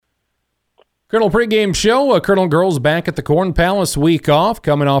Colonel pregame show. Colonel girls back at the Corn Palace, week off,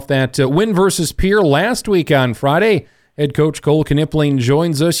 coming off that win versus Pierre last week on Friday. Head coach Cole Knipling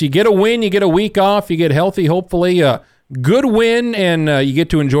joins us. You get a win, you get a week off, you get healthy, hopefully. Good win, and you get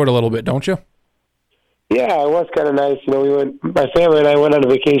to enjoy it a little bit, don't you? Yeah, it was kind of nice. My family and I went on a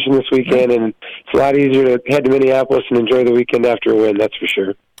vacation this weekend, and it's a lot easier to head to Minneapolis and enjoy the weekend after a win, that's for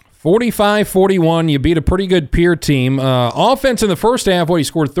sure. 45-41, you beat a pretty good Pierre team. Offense in the first half, you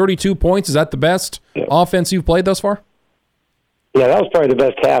scored 32 points. Is that the best offense you've played thus far? Yeah, that was probably the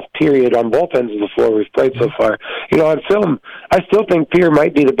best half period on both ends of the floor we've played so far. On film, I still think Pierre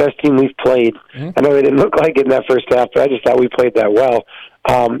might be the best team we've played. I know they didn't look like it in that first half, but I just thought we played that well.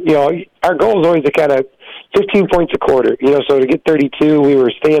 Our goal is always to kind of 15 points a quarter. So to get 32, we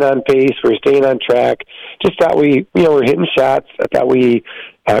were staying on pace, we were staying on track. Just thought we were hitting shots. I thought we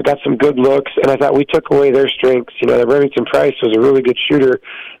got some good looks, and I thought we took away their strengths. That Remington Price was a really good shooter.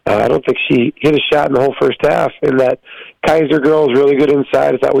 I don't think she hit a shot in the whole first half, and that Kaiser girl is really good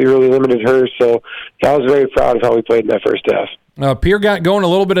inside. I thought we really limited her, so I was very proud of how we played in that first half. Pierre got going a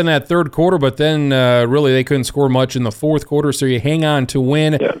little bit in that third quarter, but then really they couldn't score much in the fourth quarter, so you hang on to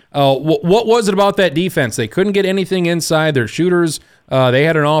win. Yeah. What was it about that defense? They couldn't get anything inside. Their shooters, they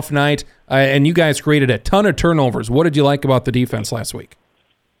had an off night, and you guys created a ton of turnovers. What did you like about the defense last week?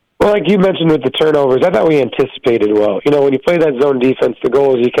 Well, like you mentioned with the turnovers, I thought we anticipated well. When you play that zone defense, the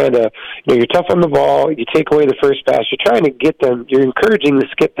goal is you kind of, you're tough on the ball, you take away the first pass, you're trying to get them, you're encouraging the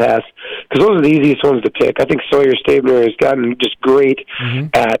skip pass, because those are the easiest ones to pick. I think Sawyer Stabner has gotten just great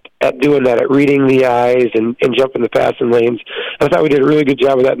at doing that, at reading the eyes and jumping the passing lanes. I thought we did a really good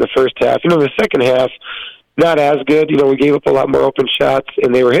job of that in the first half. The second half, not as good. We gave up a lot more open shots,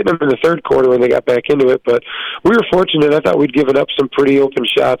 and they were hitting them in the third quarter when they got back into it. But we were fortunate. I thought we'd given up some pretty open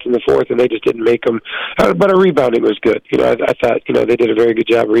shots in the fourth, and they just didn't make them. But our rebounding was good. I thought, they did a very good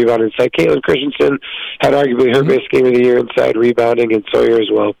job rebounding inside. Caitlin Christensen had arguably her best game of the year inside rebounding, and Sawyer as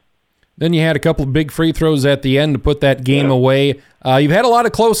well. Then you had a couple of big free throws at the end to put that game away. You've had a lot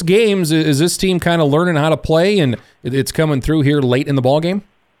of close games. Is this team kind of learning how to play, and it's coming through here late in the ball game?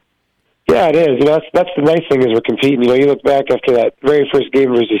 Yeah, it is. That's the nice thing is we're competing. You look back after that very first game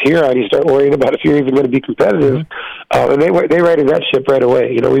versus Huron, you start worrying about if you're even going to be competitive. And they righted that ship right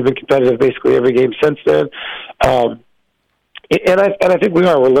away. We've been competitive basically every game since then. And I think we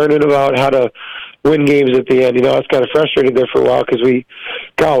are. We're learning about how to win games at the end. I was kind of frustrated there for a while because we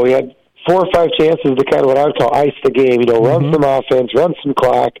had 4 or 5 chances to kind of what I would call ice the game. Run some offense, run some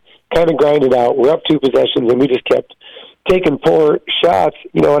clock, kind of grind it out. We're up 2 possessions, and we just kept taking poor shots,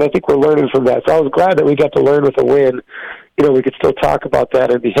 and I think we're learning from that. So I was glad that we got to learn with a win. We could still talk about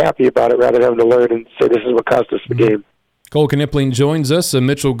that and be happy about it rather than having to learn and say this is what cost us the game. Cole Knipling joins us.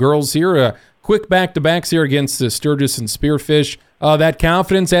 Mitchell girls here. Quick back-to-backs here against Sturgis and Spearfish. That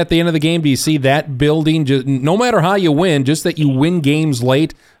confidence at the end of the game, do you see that building? No matter how you win, just that you win games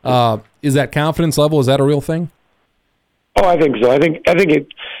late, is that confidence level, is that a real thing? Oh, I think so. I think it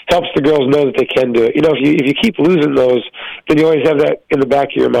helps the girls know that they can do it. If you keep losing those, then you always have that in the back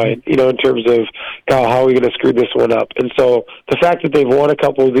of your mind, in terms of how are we going to screw this one up. And so the fact that they've won a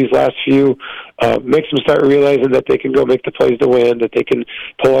couple of these last few makes them start realizing that they can go make the plays to win, that they can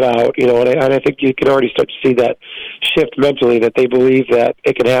pull it out, and I think you can already start to see that shift mentally, that they believe that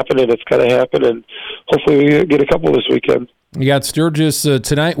it can happen and it's going to happen, and hopefully we get a couple this weekend. You got Sturgis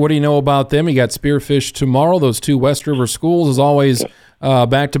tonight. What do you know about them? You got Spearfish tomorrow. Those 2 West River schools, as always,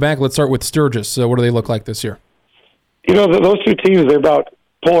 back-to-back. Let's start with Sturgis. What do they look like this year? Those 2 teams, they're about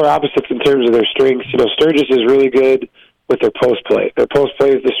polar opposites in terms of their strengths. Sturgis is really good with their post play. Their post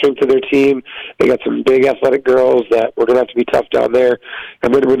play is the strength of their team. They got some big athletic girls that we're going to have to be tough down there.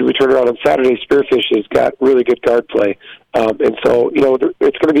 And when we turn around on Saturday, Spearfish has got really good guard play. And so,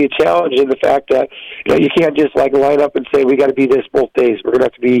 it's going to be a challenge in the fact that, you can't just line up and say we got to be this both days. We're going to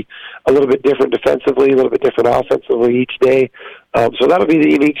have to be a little bit different defensively, a little bit different offensively each day. So that'll be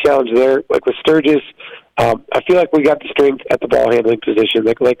the unique challenge there. Like with Sturgis, I feel like we got the strength at the ball handling position.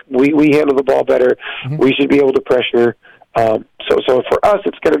 Like we handle the ball better. We should be able to pressure. So for us,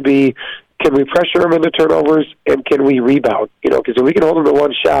 it's going to be, can we pressure them into turnovers, and can we rebound? Because if we can hold them to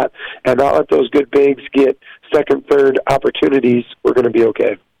one shot and not let those good bigs get second, third opportunities, we're going to be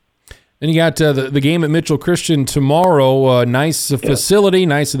okay. Then you got the game at Mitchell Christian tomorrow. Nice facility,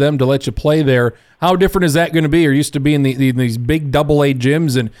 nice of them to let you play there. How different is that going to be? You're used to being in these big AA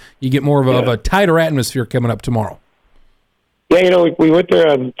gyms, and you get more of a tighter atmosphere coming up tomorrow. Yeah, we went there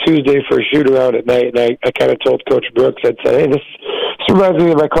on Tuesday for a shoot-around at night, and I kind of told Coach Brooks, I'd say, hey, this reminds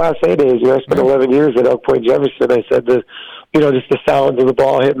me of my Class A days. I spent 11 years at Elk Point Jefferson. I said, just the sounds of the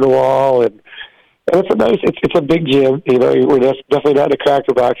ball hitting the wall, and And it's a big gym. We're definitely not in a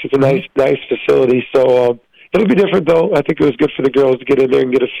cracker box. It's a nice facility. So it'll be different, though. I think it was good for the girls to get in there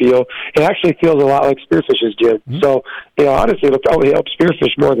and get a feel. It actually feels a lot like Spearfish's gym. Mm-hmm. So, honestly, it'll probably help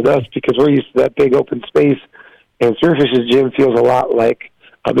Spearfish more than us because we're used to that big open space. And Spearfish's gym feels a lot like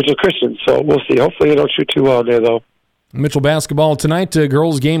Mitchell Christian. So we'll see. Hopefully they don't shoot too well in there, though. Mitchell basketball tonight.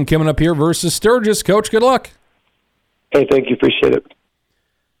 Girls game coming up here versus Sturgis. Coach, good luck. Hey, thank you. Appreciate it.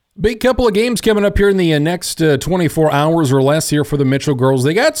 Big couple of games coming up here in the next 24 hours or less here for the Mitchell girls.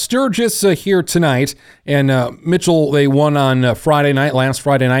 They got Sturgis here tonight, and Mitchell, they won on last Friday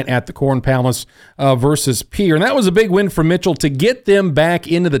night at the Corn Palace versus Pierre. And that was a big win for Mitchell to get them back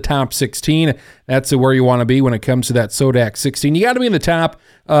into the top 16. That's where you want to be when it comes to that SODAC 16. You got to be in the top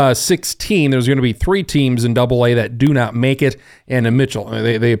 16. There's going to be 3 teams in AA that do not make it, and Mitchell,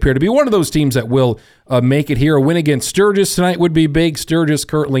 they appear to be one of those teams that will make it here. A win against Sturgis tonight would be big. Sturgis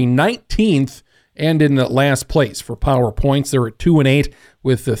currently 19th and in the last place for power points. They're at 2-8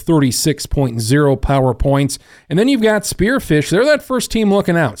 with the 36.0 power points. And then you've got Spearfish. They're that first team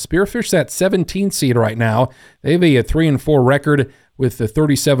looking out. Spearfish, that 17th seed right now. They have a 3-4 record with the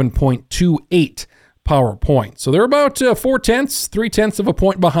 37.28 power points. So they're about 3/10 of a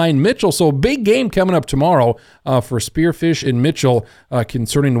point behind Mitchell. So a big game coming up tomorrow for Spearfish and Mitchell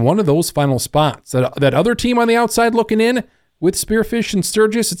concerning one of those final spots. That other team on the outside looking in with Spearfish and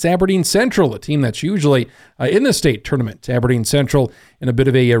Sturgis, it's Aberdeen Central, a team that's usually in the state tournament. Aberdeen Central in a bit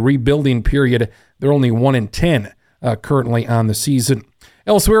of a rebuilding period. They're only 1-10 currently on the season.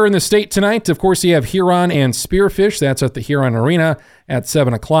 Elsewhere in the state tonight, of course, you have Huron and Spearfish. That's at the Huron Arena at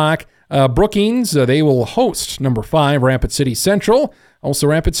 7 o'clock. Brookings, they will host number 5, Rapid City Central. Also,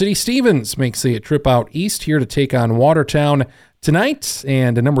 Rapid City Stevens makes a trip out east here to take on Watertown tonight.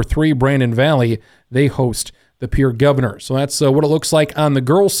 And number 3, Brandon Valley, they host the Pierre Governor. So that's what it looks like on the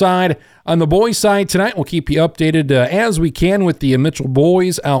girls' side. On the boys' side tonight, we'll keep you updated as we can with the Mitchell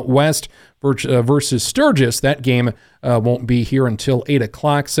boys out west versus Sturgis. That game won't be here until 8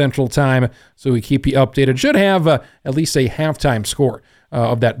 o'clock Central Time, so we keep you updated. Should have at least a halftime score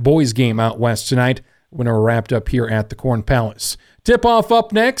of that boys' game out west tonight when we're wrapped up here at the Corn Palace. Tip-off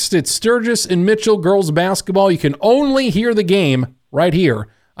up next. It's Sturgis and Mitchell girls basketball. You can only hear the game right here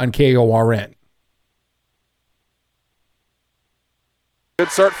on KORN. Good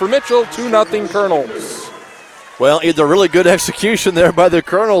start for Mitchell, 2-0 Colonels. Well, either really good execution there by the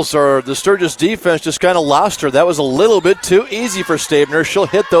Colonels or the Sturgis defense just kind of lost her. That was a little bit too easy for Stabner. She'll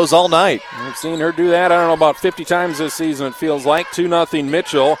hit those all night. I've seen her do that, I don't know, about 50 times this season, it feels like. 2-0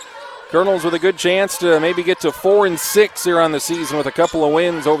 Mitchell. Colonels with a good chance to maybe get to 4-6 here on the season with a couple of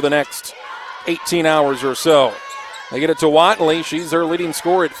wins over the next 18 hours or so. They get it to Watley. She's their leading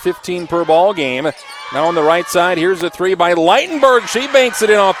scorer at 15 per ball game. Now on the right side, here's a 3 by Leitenberg. She banks it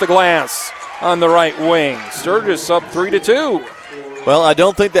in off the glass on the right wing. Sturgis up 3-2. Well, I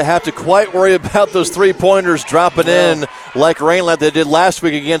don't think they have to quite worry about those three-pointers dropping in like rain like they did last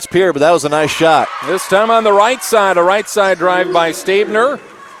week against Pierre, but that was a nice shot. This time on the right side, a right side drive by Stabner.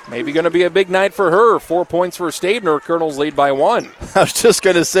 Maybe going to be a big night for her. 4 points for Stabner. Colonels lead by 1. I was just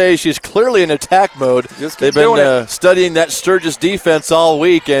going to say she's clearly in attack mode. They've been studying that Sturgis defense all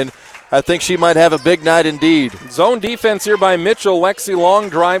week, and I think she might have a big night indeed. Zone defense here by Mitchell. Lexi Long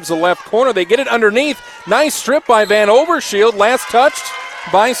drives the left corner. They get it underneath. Nice strip by Van Overshield. Last touched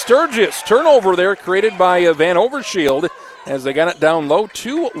by Sturgis. Turnover there created by Van Overshield as they got it down low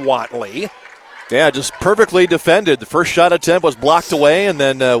to Watley. Yeah, just perfectly defended. The first shot attempt was blocked away, and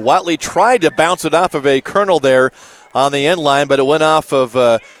then Watley tried to bounce it off of a Colonel there on the end line, but it went off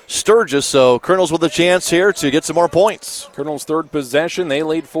of Sturgis, so Colonels with a chance here to get some more points. Colonels' third possession. They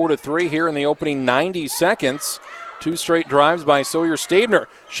lead 4-3 here in the opening 90 seconds. 2 straight drives by Sawyer Stabner.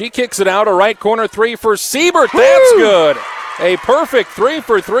 She kicks it out, a right corner 3 for Siebert. That's good. A perfect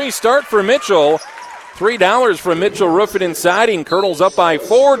 3-for-3 start for Mitchell. $3 from Mitchell Roofing and Siding. Colonels up by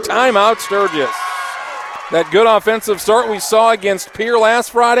 4. Timeout Sturgis. That good offensive start we saw against Pierre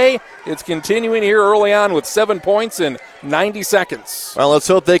last Friday, it's continuing here early on with 7 points in 90 seconds. Well, let's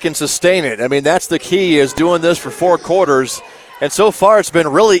hope they can sustain it. I mean, that's the key, is doing this for 4 quarters. And so far it's been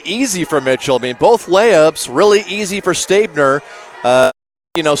really easy for Mitchell. I mean, both layups really easy for Stabner.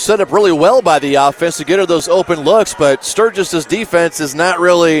 Set up really well by the offense to get her those open looks, but Sturgis' defense is not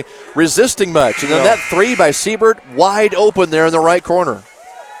really resisting much. And then that 3 by Siebert, wide open there in the right corner.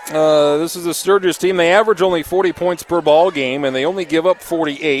 This is a Sturgis team. They average only 40 points per ball game, and they only give up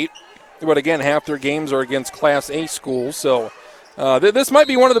 48. But again, half their games are against Class A schools. So this might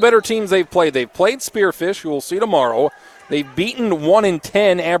be one of the better teams they've played. They've played Spearfish, who we'll see tomorrow. They've beaten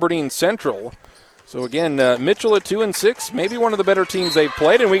 1-10 Aberdeen Central. So again, Mitchell at 2-6, maybe one of the better teams they've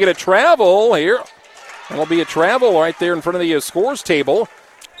played, and we get a travel here. That'll be a travel right there in front of the scores table.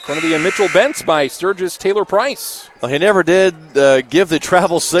 In front of the Mitchell bench by Sturgis Taylor Price. Well, he never did give the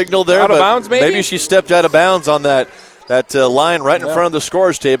travel signal there. Out of bounds, maybe? Maybe she stepped out of bounds on that line right in front of the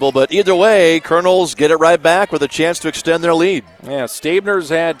scores table. But either way, Colonels get it right back with a chance to extend their lead. Yeah, Stabner's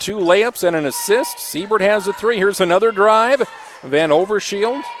had 2 layups and an assist. Siebert has a 3. Here's another drive. Van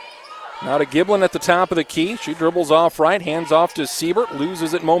Overshield. Now to Giblin at the top of the key. She dribbles off right, hands off to Siebert,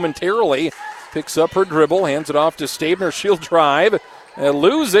 loses it momentarily. Picks up her dribble, hands it off to Stabner. She'll drive,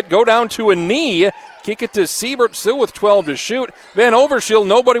 lose it, go down to a knee. Kick it to Siebert, still with 12 to shoot. Van Overshield,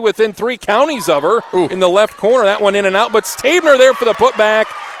 nobody within 3 counties of her. In the left corner. That one in and out, but Stabner there for the putback.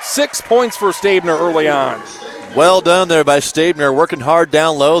 6 points for Stabner early on. Well done there by Stabner, working hard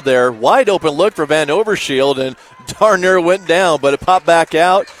down low there. Wide open look for Van Overshield, and darn near went down, but it popped back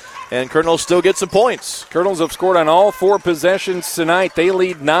out. And Colonels still get some points. Colonels have scored on all 4 possessions tonight. They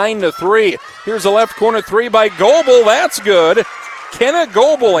lead 9-3. Here's a left corner 3 by Goebel. That's good. Kenna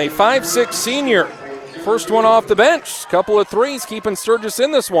Goebel, a 5'6 senior. First one off the bench. Couple of threes keeping Sturgis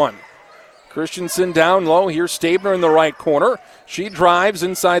in this one. Christensen down low. Here's Stabner in the right corner. She drives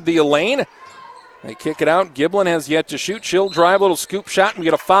inside the lane. They kick it out. Giblin has yet to shoot. She'll drive, a little scoop shot, and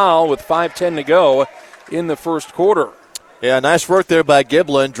get a foul with 5:10 to go in the first quarter. Yeah, nice work there by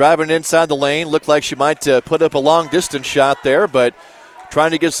Giblin. Driving inside the lane. Looked like she might put up a long-distance shot there, but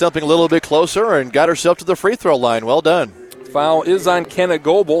trying to get something a little bit closer and got herself to the free throw line. Well done. Foul is on Kenna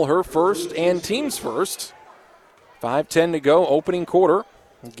Goebel, her first and team's first. 5:10 to go, opening quarter.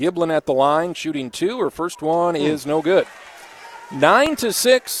 Giblin at the line, shooting 2. Her first one is no good.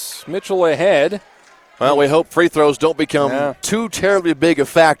 9-6, Mitchell ahead. Well, we hope free throws don't become too terribly big a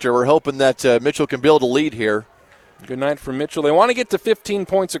factor. We're hoping that Mitchell can build a lead here. Good night for Mitchell. They want to get to 15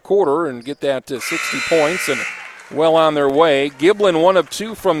 points a quarter and get that to 60 points, and well on their way. Giblin 1 of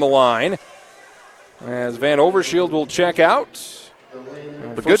 2 from the line, as Van Overshield will check out.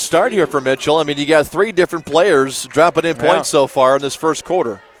 A good start here for Mitchell. I mean, you got 3 different players dropping in points so far in this first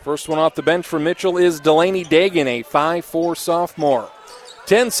quarter. First one off the bench for Mitchell is Delaney Dagan, a 5'4 sophomore.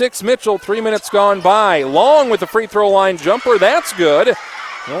 10-6 Mitchell, 3 minutes gone by. Long with the free throw line jumper. That's good.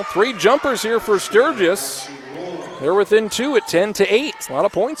 Well, 3 jumpers here for Sturgis. They're within 2 at 10-8. A lot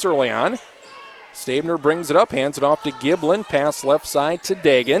of points early on. Stabner brings it up, hands it off to Giblin. Pass left side to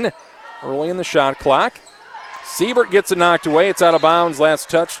Dagan early in the shot clock. Siebert gets it knocked away. It's out of bounds. Last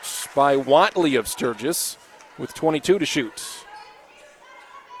touched by Watley of Sturgis with 22 to shoot.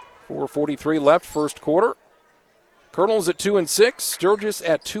 4:43 left, first quarter. Colonels at 2-6. Sturgis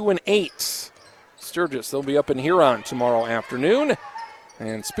at 2-8. Sturgis, they'll be up in Huron tomorrow afternoon.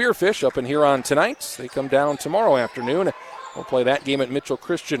 And Spearfish up in Huron tonight. They come down tomorrow afternoon. We'll play that game at Mitchell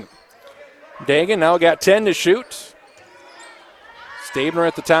Christian. Dagan now got 10 to shoot. Stabner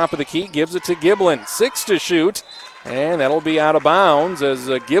at the top of the key gives it to Giblin. 6 to shoot. And that'll be out of bounds as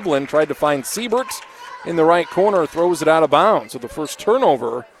Giblin tried to find Siebert in the right corner, throws it out of bounds. So the first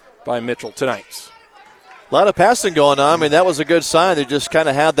turnover by Mitchell tonight. A lot of passing going on. I mean, that was a good sign. They just kind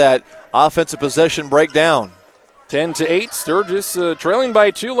of had that offensive possession breakdown. 10-8, Sturgis trailing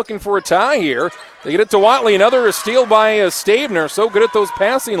by 2, looking for a tie here. They get it to Watley, another steal by Stabner, so good at those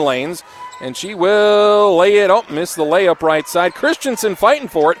passing lanes, and she will lay it up, miss the layup right side. Christensen fighting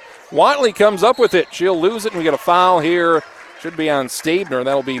for it. Watley comes up with it. She'll lose it, and we get a foul here. Should be on Stabner.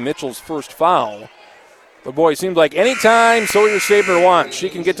 That'll be Mitchell's first foul. But boy, it seems like anytime Sawyer Stabner wants, she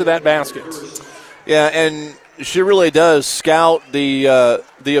can get to that basket. Yeah, and she really does scout the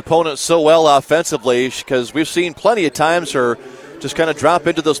opponent so well offensively, because we've seen plenty of times her just kind of drop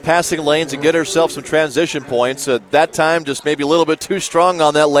into those passing lanes and get herself some transition points. That time just maybe a little bit too strong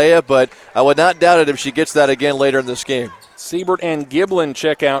on that layup, but I would not doubt it if she gets that again later in this game. Siebert and Giblin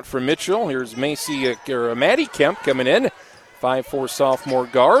check out for Mitchell. Here's Maddie Kemp coming in, 5'4 sophomore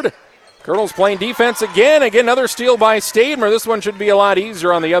guard. Colonels playing defense again. Again, another steal by Stabner. This one should be a lot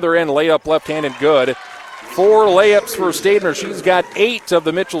easier on the other end. Layup left-handed good. 4 layups for Stabner. She's got 8 of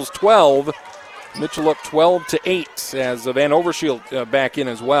the Mitchell's 12. Mitchell up 12-8 as Van Overshield back in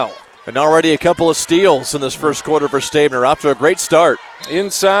as well. And already a couple of steals in this first quarter for Stabner. Off to a great start.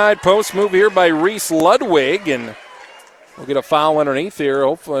 Inside post move here by Reese Ludwig, and we'll get a foul underneath here.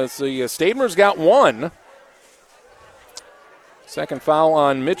 Hopefully, Stabner's got 1. Second foul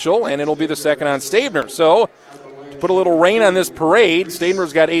on Mitchell, and it'll be the second on Stabner. So, to put a little rain on this parade,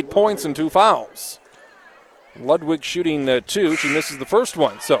 Stabner's got 8 points and 2 fouls. Ludwig shooting 2. She misses the first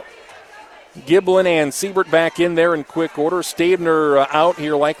one. So, Giblin and Siebert back in there in quick order. Stabner out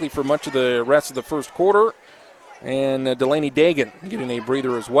here likely for much of the rest of the first quarter. And Delaney Dagan getting a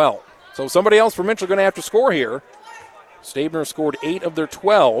breather as well. So somebody else for Mitchell going to have to score here. Stabner scored 8 of their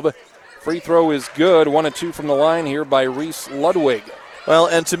 12. Free throw is good. 1 and 2 from the line here by Reese Ludwig. Well,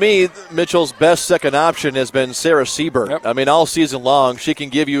 and to me, Mitchell's best second option has been Sarah Siebert. Yep. I mean, all season long, she can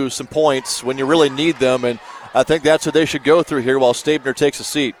give you some points when you really need them, and I think that's what they should go through here while Stabner takes a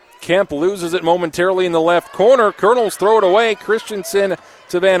seat. Kemp loses it momentarily in the left corner. Colonels throw it away. Christensen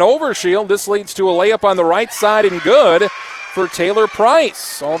to Van Overshield. This leads to a layup on the right side and good for Taylor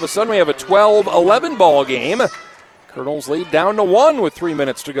Price. All of a sudden we have a 12-11 ball game. Colonels lead down to 1 with 3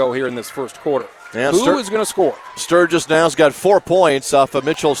 minutes to go here in this first quarter. Yeah, Who is going to score? Sturgis now's got 4 points off of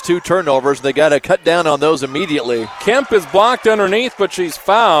Mitchell's 2 turnovers. They got to cut down on those immediately. Kemp is blocked underneath, but she's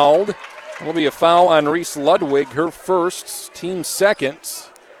fouled. It'll be a foul on Reese Ludwig, her first, team second.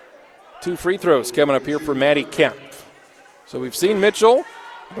 2 free throws coming up here for Maddie Kemp. So we've seen Mitchell.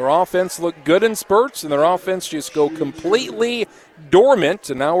 Their offense look good in spurts, and their offense just go completely dormant.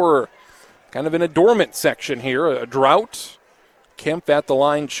 And now we're kind of in a dormant section here, a drought. Kemp at the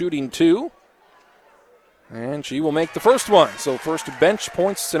line shooting 2. And she will make the first one. So first bench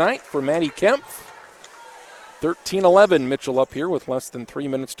points tonight for Maddie Kemp. 13-11, Mitchell up here with less than 3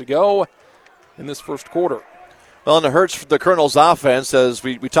 minutes to go in this first quarter. Well, and it hurts for the Colonels' offense, as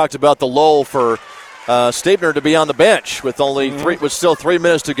we talked about the lull for Stabner to be on the bench with with still 3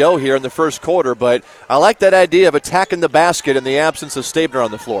 minutes to go here in the first quarter. But I like that idea of attacking the basket in the absence of Stabner on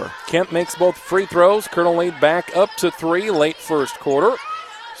the floor. Kemp makes both free throws. Colonel lead back up to 3 late first quarter.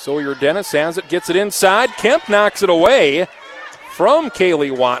 Sawyer Dennis has it, gets it inside. Kemp knocks it away from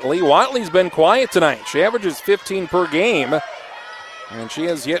Kaylee Watley. Watley's been quiet tonight. She averages 15 per game, and she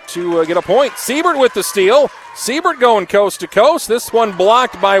has yet to get a point. Siebert with the steal. Siebert going coast to coast. This one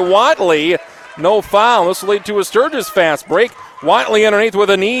blocked by Watley. No foul. This will lead to a Sturgis fast break. Watley underneath with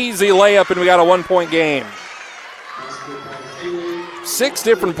an easy layup, and we got a 1-point game. 6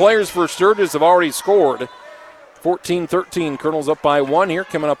 different players for Sturgis have already scored. 14-13. Colonels up by 1 here,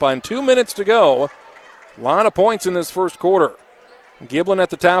 coming up on 2 minutes to go. A lot of points in this first quarter. Giblin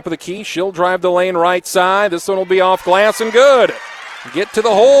at the top of the key. She'll drive the lane right side. This one will be off glass and good. Get to the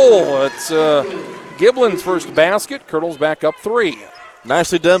hole. It's Giblin's first basket. Colonels back up 3.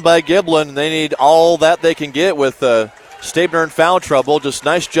 Nicely done by Giblin. They need all that they can get with Stabner in foul trouble. Just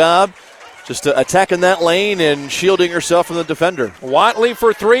nice job. Just attacking that lane and shielding herself from the defender. Watley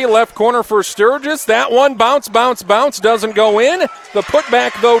for 3, left corner for Sturgis. That one bounce, doesn't go in. The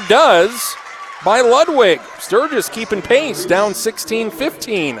putback, though, does by Ludwig. Sturgis keeping pace, down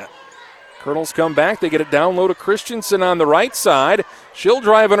 16-15. Colonels come back. They get it down low to Christensen on the right side. She'll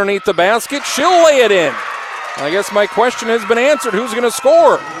drive underneath the basket. She'll lay it in. I guess my question has been answered. Who's going to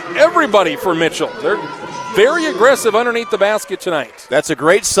score? Everybody for Mitchell. They're very aggressive underneath the basket tonight. That's a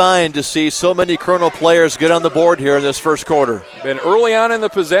great sign to see so many Colonel players get on the board here in this first quarter. Been early on in the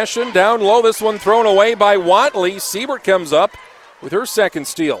possession. Down low, this one thrown away by Watley. Siebert comes up with her second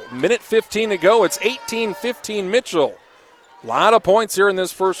steal. Minute 15 to go. It's 18-15 Mitchell. A lot of points here in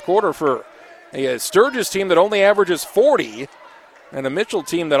this first quarter for a Sturgis team that only averages 40 and a Mitchell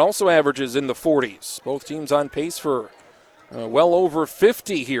team that also averages in the 40s. Both teams on pace for well over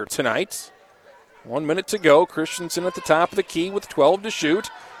 50 here tonight. 1 minute to go. Christensen at the top of the key with 12 to shoot.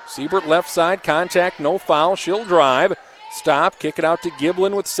 Siebert left side, contact, no foul. She'll drive. Stop, kick it out to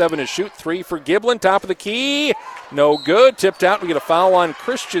Giblin with 7 to shoot. 3 for Giblin, top of the key. No good. Tipped out. We get a foul on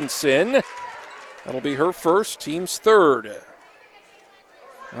Christensen. That'll be her first, team's third.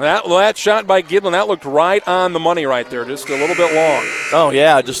 That shot by Giblin, that looked right on the money right there, just a little bit long. Oh,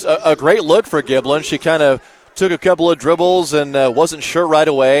 yeah, just a great look for Giblin. She kind of took a couple of dribbles and wasn't sure right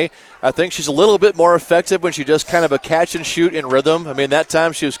away. I think she's a little bit more effective when she does kind of a catch and shoot in rhythm. I mean, that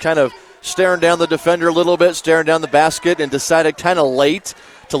time she was kind of staring down the defender a little bit, staring down the basket, and decided kind of late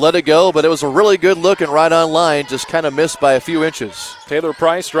to let it go. But it was a really good look and right on line, just kind of missed by a few inches. Taylor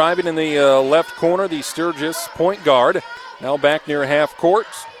Price driving in the left corner, the Sturgis point guard. Now back near half court.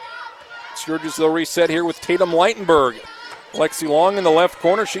 Sturgis will reset here with Tatum Leitenberg. Lexi Long in the left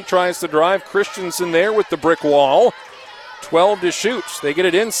corner. She tries to drive. Christensen there with the brick wall. 12 to shoot. They get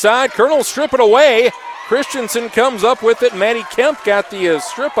it inside. Colonel strip it away. Christensen comes up with it. Maddie Kemp got the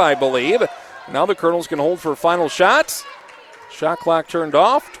strip, I believe. Now the Colonels can hold for final shots. Shot clock turned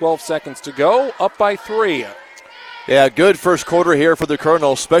off. 12 seconds to go. Up by 3. Yeah, good first quarter here for the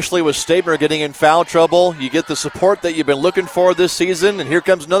Colonels, especially with Stabner getting in foul trouble. You get the support that you've been looking for this season, and here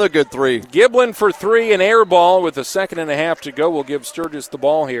comes another good 3. Giblin for 3, an air ball with a second and a half to go. We'll give Sturgis the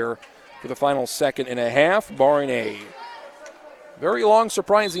ball here for the final second and a half, barring a very long,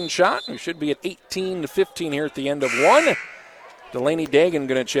 surprising shot. We should be at 18-15 here at the end of 1. Delaney Dagan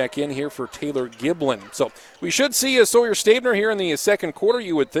going to check in here for Taylor Giblin. So we should see Sawyer Stabner here in the second quarter,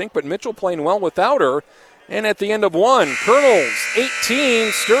 you would think, but Mitchell playing well without her. And at the end of one, Colonels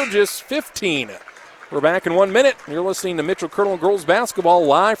 18, Sturgis 15. We're back in 1 minute. You're listening to Mitchell Colonel Girls Basketball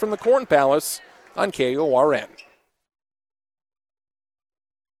live from the Corn Palace on KORN.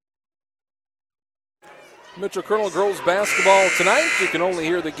 Mitchell Colonel Girls Basketball tonight. You can only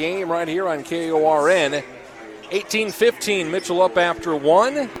hear the game right here on KORN. 18-15, Mitchell up after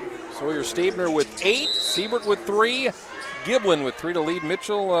one. Sawyer Stabner with 8, Siebert with 3, Giblin with 3 to lead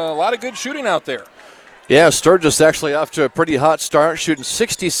Mitchell. A lot of good shooting out there. Yeah, Sturgis actually off to a pretty hot start, shooting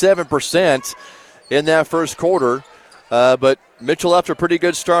 67% in that first quarter. But Mitchell after a pretty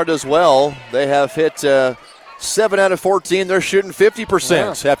good start as well. They have hit 7 out of 14. They're shooting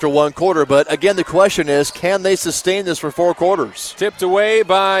 50% after one quarter. But again, the question is, can they sustain this for 4 quarters? Tipped away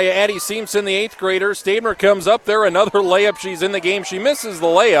by Addie Simpson, the 8th grader. Stabner comes up there, another layup. She's in the game. She misses the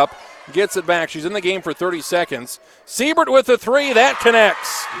layup, gets it back. She's in the game for 30 seconds. Siebert with the 3. That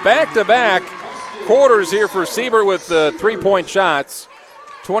connects. Back-to-back quarters here for Siebert with 3-point shots.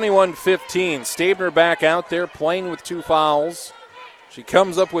 21-15. Stabner back out there playing with 2 fouls. She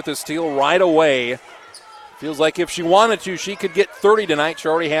comes up with a steal right away. Feels like if she wanted to, she could get 30 tonight. She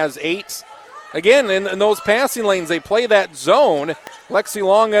already has 8. Again, in those passing lanes, they play that zone. Lexi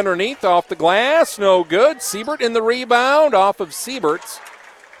Long underneath, off the glass, no good. Siebert in the rebound, off of Siebert.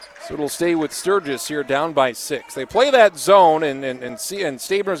 So it'll stay with Sturgis here, down by 6. They play that zone, and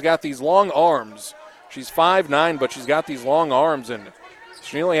Stabner's got these long arms. She's 5'9", but she's got these long arms, and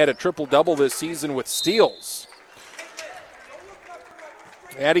she only had a triple-double this season with steals.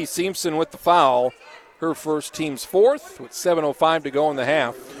 Addie Simpson with the foul. Her first, team's 4th, with 7:05 to go in the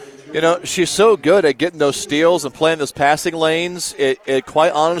half. You know, she's so good at getting those steals and playing those passing lanes. It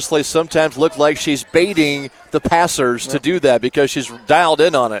quite honestly sometimes looked like she's baiting the passers to do that because she's dialed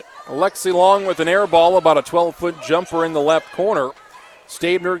in on it. Alexi Long with an air ball, about a 12-foot jumper in the left corner.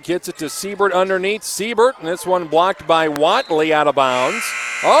 Stabner gets it to Siebert underneath. Siebert, and this one blocked by Watley out of bounds.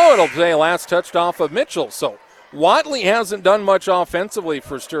 Oh, it'll play last touched off of Mitchell. So Watley hasn't done much offensively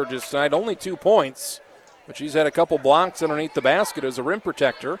for Sturgis tonight, only 2 points. But she's had a couple blocks underneath the basket as a rim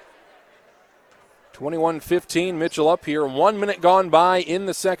protector. 21-15, Mitchell up here. 1 minute gone by in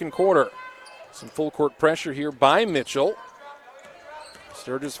the second quarter. Some full court pressure here by Mitchell.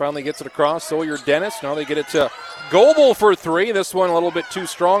 Sturgis finally gets it across. Sawyer Dennis. Now they get it to Goebel for 3. This one a little bit too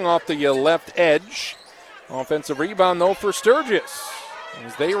strong off the left edge. Offensive rebound, though, for Sturgis,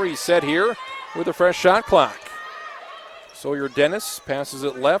 as they reset here with a fresh shot clock. Sawyer Dennis passes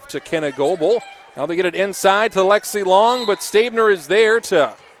it left to Kenna Goebel. Now they get it inside to Lexi Long, but Stabner is there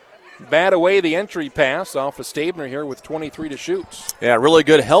to bat away the entry pass off of Stabner here with 23 to shoot. Yeah, really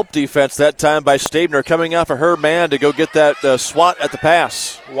good help defense that time by Stabner, coming off of her man to go get that swat at the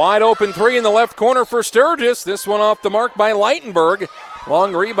pass. Wide open 3 in the left corner for Sturgis. This one off the mark by Leitenberg.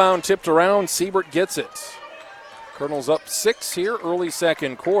 Long rebound tipped around. Siebert gets it. Colonels up 6 here, early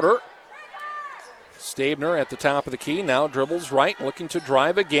second quarter. Stabner at the top of the key, now dribbles right, looking to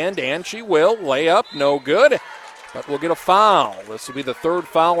drive again, and she will. Layup, no good, but we'll get a foul. This will be the 3rd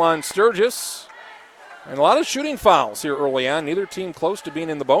foul on Sturgis. And a lot of shooting fouls here early on. Neither team close to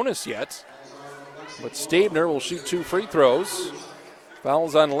being in the bonus yet. But Stabner will shoot 2 free throws.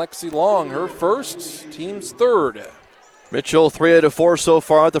 Fouls on Lexi Long, her first, team's 3rd. Mitchell 3 out of 4 so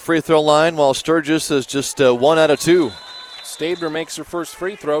far at the free throw line, while Sturgis is just 1 out of 2. Stabner makes her first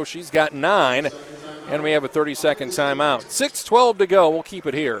free throw. She's got 9. And we have a 30-second timeout. 6:12 to go. We'll keep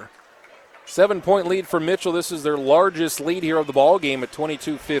it here. 7-point lead for Mitchell. This is their largest lead here of the ball game at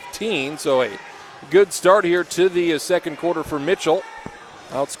 22-15. So a good start here to the second quarter for Mitchell.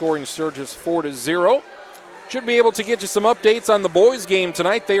 Outscoring Sturgis 4-0. Should be able to get you some updates on the boys' game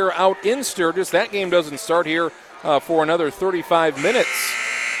tonight. They are out in Sturgis. That game doesn't start here for another 35 minutes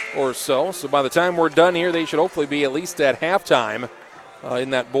or so. So by the time we're done here, they should hopefully be at least at halftime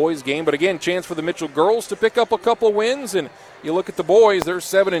in that boys' game. But again, chance for the Mitchell girls to pick up a couple wins. And you look at the boys, they're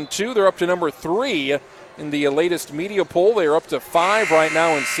 7-2. They're up to number 3 in the latest media poll. They're up to 5 right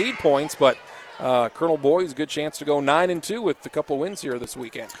now in seed points. But Colonel boys, good chance to go 9-2 with a couple wins here this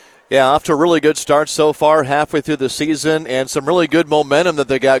weekend. Yeah, off to a really good start so far, halfway through the season, and some really good momentum that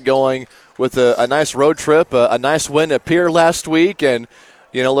they got going with a nice road trip, a nice win at Pierre last week, and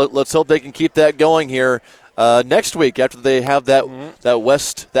let's hope they can keep that going here next week after they have that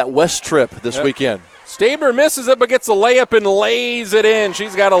west trip this weekend. Stabner misses it but gets a layup and lays it in.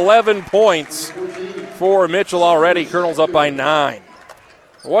 She's got 11 points for Mitchell already. Colonel's up by 9.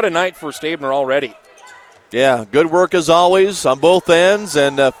 What a night for Stabner already. Yeah, good work as always on both ends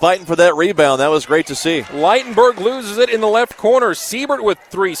and fighting for that rebound. That was great to see. Leitenberg loses it in the left corner. Siebert with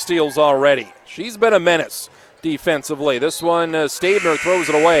 3 steals already. She's been a menace defensively. This one, Stabner throws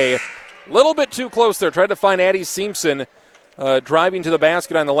it away. A little bit too close there. Tried to find Addie Simpson driving to the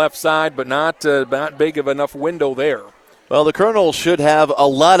basket on the left side, but not big of enough window there. Well, the Colonels should have a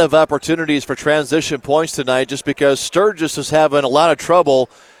lot of opportunities for transition points tonight just because Sturgis is having a lot of trouble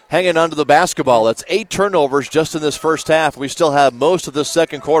hanging onto the basketball. That's 8 turnovers just in this first half. We still have most of the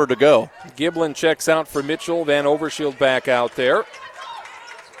second quarter to go. Giblin checks out for Mitchell. Van Overshield back out there.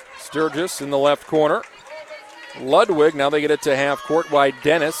 Sturgis in the left corner. Ludwig, now they get it to half court. Wide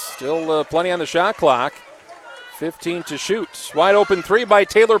Dennis. Still plenty on the shot clock. 15 to shoot. Wide open 3 by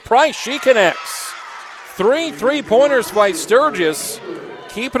Taylor Price. She connects. 3 3-pointers by Sturgis.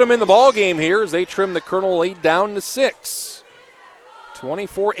 Keeping them in the ball game here as they trim the Colonel lead down to 6.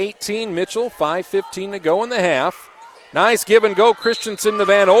 24-18 Mitchell, 5:15 to go in the half. Nice give and go Christensen to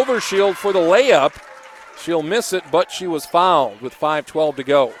Van Overshield for the layup. She'll miss it, but she was fouled with 5:12 to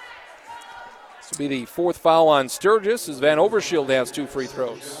go. This will be the 4th foul on Sturgis as Van Overshield has 2 free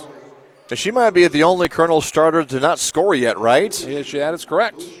throws. She might be the only Colonel starter to not score yet, right? Yes, that is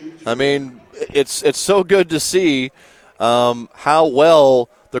correct. I mean, it's so good to see how well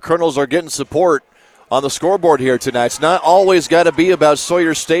the Colonels are getting support on the scoreboard here tonight. It's not always got to be about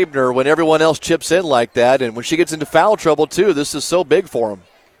Sawyer Stabner when everyone else chips in like that. And when she gets into foul trouble, too, this is so big for them.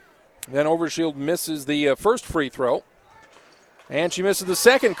 Then Overshield misses the first free throw. And she misses the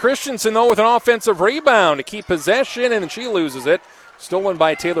second. Christensen, though, with an offensive rebound to keep possession, and she loses it. Stolen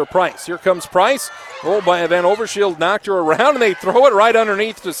by Taylor Price. Here comes Price. Oh, by Van Overshield, knocked her around, and they throw it right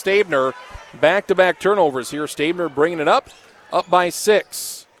underneath to Stabner. Back-to-back turnovers here. Stabner bringing it up by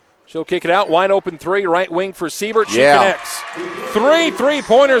 6. She'll kick it out. Wide open 3, right wing for Siebert. She connects. 3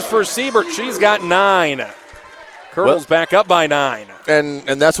 3-pointers for Siebert. She's got 9. Colonel's back up by 9. And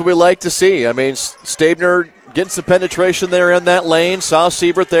that's what we like to see. I mean, Stabner getting some penetration there in that lane. Saw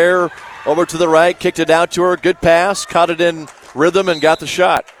Siebert there over to the right. Kicked it out to her. Good pass. Caught it in rhythm and got the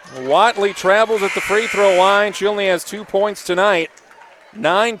shot. Watley travels at the free throw line. She only has 2 points tonight.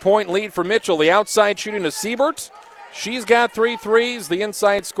 9-point lead for Mitchell. The outside shooting to Siebert. She's got 3 threes. The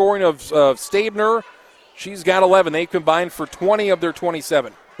inside scoring of Stabner, she's got 11. They combined for 20 of their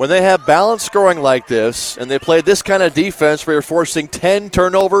 27. When they have balanced scoring like this and they play this kind of defense where you're forcing 10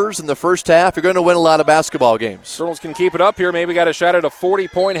 turnovers in the first half, you're going to win a lot of basketball games. Colonels can keep it up here. Maybe got a shot at a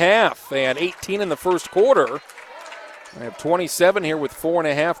 40-point half. They had 18 in the first quarter. They have 27 here with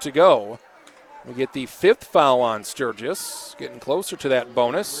 4.5 to go. We get the 5th foul on Sturgis, getting closer to that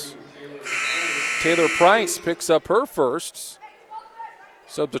bonus. Taylor Price picks up her first.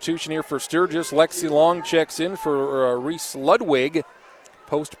 Substitution here for Sturgis. Lexi Long checks in for Reese Ludwig,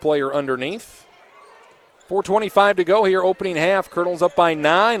 post player underneath. 4:25 to go here, opening half. Colonel's up by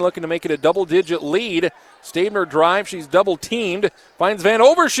 9, looking to make it a double-digit lead. Stabner drive, she's double-teamed. Finds Van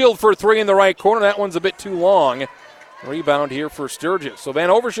Overshield for 3 in the right corner. That one's a bit too long. Rebound here for Sturgis. So Van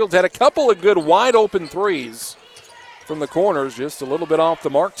Overshield's had a couple of good wide-open threes from the corners, just a little bit off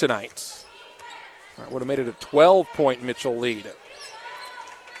the mark tonight. That would have made it a 12-point Mitchell lead.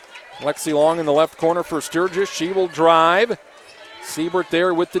 Lexi Long in the left corner for Sturgis. She will drive. Siebert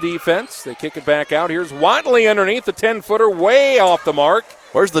there with the defense. They kick it back out. Here's Watley underneath the 10-footer, way off the mark.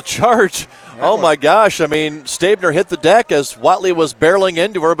 Where's the charge? Oh, my gosh. I mean, Stabner hit the deck as Watley was barreling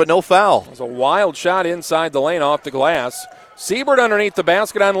into her, but no foul. It was a wild shot inside the lane off the glass. Siebert underneath the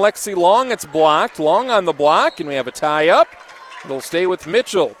basket on Lexi Long. It's blocked. Long on the block, and we have a tie-up. It'll stay with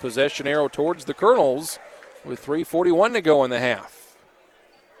Mitchell. Possession arrow towards the Colonels with 3:41 to go in the half.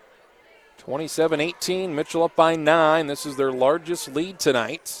 27-18, Mitchell up by 9. This is their largest lead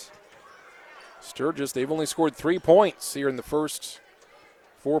tonight. Sturgis, they've only scored 3 points here in the first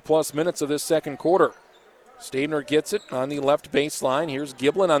 4+ minutes of this second quarter. Stabner gets it on the left baseline. Here's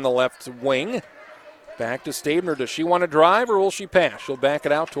Giblin on the left wing. Back to Stabner. Does she want to drive or will she pass? She'll back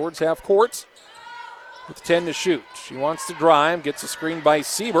it out towards half court with 10 to shoot. She wants to drive, gets a screen by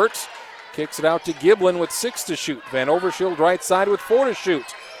Siebert. Kicks it out to Giblin with 6 to shoot. Van Overshield right side with 4 to shoot.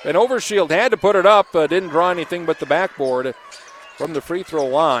 Van Overshield had to put it up, didn't draw anything but the backboard from the free throw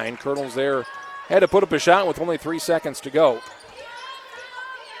line. Colonels there had to put up a shot with only 3 seconds to go.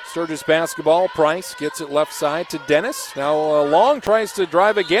 Sturgis basketball. Price gets it left side to Dennis. Now Long tries to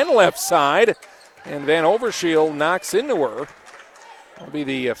drive again left side, and Van Overshield knocks into her. That'll be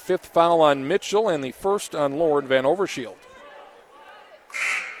the 5th foul on Mitchell and the 1st on Lord Van Overshield.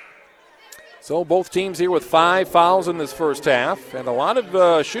 So both teams here with 5 fouls in this first half, and a lot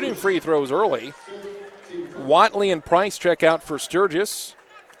of shooting free throws early. Watley and Price check out for Sturgis.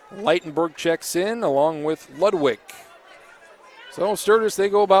 Leitenberg checks in along with Ludwig. So Sturgis, they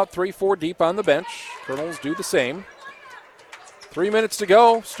go about 3-4 deep on the bench. Colonels do the same. 3 minutes to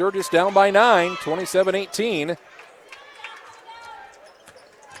go. Sturgis down by 9, 27-18.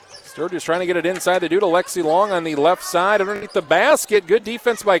 Sturgis trying to get it inside. They do to Lexi Long on the left side underneath the basket. Good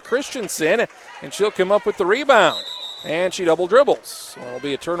defense by Christensen, and she'll come up with the rebound. And she double dribbles. So it'll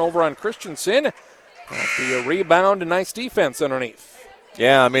be a turnover on Christensen. That'll be a rebound and nice defense underneath.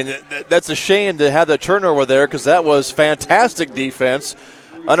 Yeah, I mean, that's a shame to have the turnover there because that was fantastic defense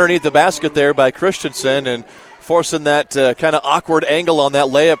underneath the basket there by Christensen and forcing that kind of awkward angle on that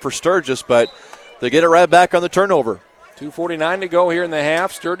layup for Sturgis, but they get it right back on the turnover. 2:49 to go here in the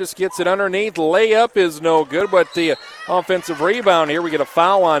half. Sturgis gets it underneath. Layup is no good, but the offensive rebound here, we get a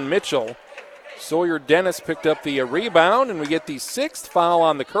foul on Mitchell. Sawyer Dennis picked up the rebound, and we get the 6th foul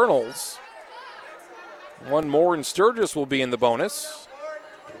on the Colonels. One more, and Sturgis will be in the bonus.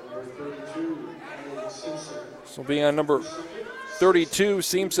 This will be on number 32,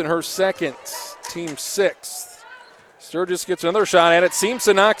 Simpson, her second, team 6th. Sturgis gets another shot at it.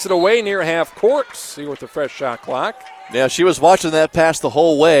 Simpson knocks it away near half court. See with the fresh shot clock. Yeah, she was watching that pass the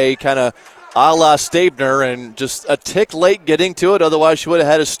whole way, kind of a la Stabner, and just a tick late getting to it. Otherwise, she would have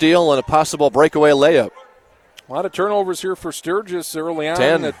had a steal and a possible breakaway layup. A lot of turnovers here for Sturgis early on.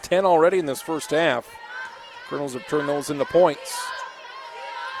 10 already in this first half. Colonels have turned those into points.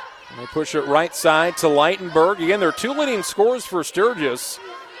 And they push it right side to Leitenberg. Again, their 2 leading scorers for Sturgis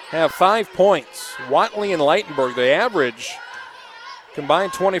have 5 points. Watley and Leitenberg, the average,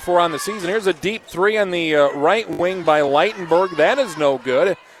 combined 24 on the season. Here's a deep 3 on the right wing by Leitenberg. That is no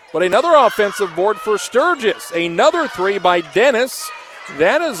good. But another offensive board for Sturgis. Another 3 by Dennis.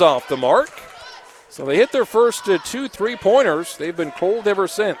 That is off the mark. So they hit their first 2 3-pointers. They've been cold ever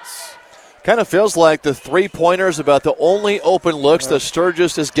since. Kind of feels like the 3-pointers about the only open looks that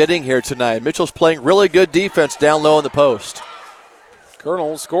Sturgis is getting here tonight. Mitchell's playing really good defense down low in the post.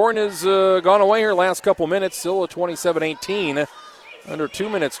 Colonels scoring has gone away here last couple minutes. Still a 27-18. Under 2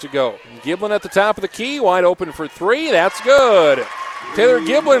 minutes to go. Giblin at the top of the key. Wide open for 3. That's good. Taylor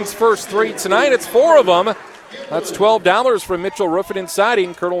Giblin's first 3 tonight. It's 4 of them. That's $12 from Mitchell Ruffin and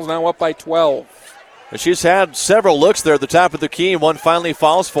Siding. Colonels now up by 12. And she's had several looks there at the top of the key, and one finally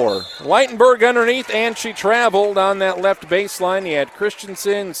falls for her. Leitenberg underneath, and she traveled on that left baseline. You had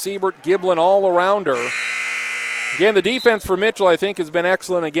Christensen, Siebert, Giblin all around her. Again, the defense for Mitchell, I think, has been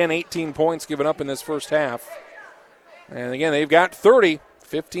excellent. Again, 18 points given up in this first half. And again, they've got 30,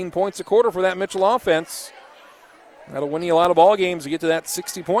 15 points a quarter for that Mitchell offense. That'll win you a lot of ball games to get to that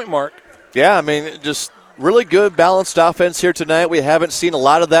 60-point mark. Yeah, I mean, just really good balanced offense here tonight. We haven't seen a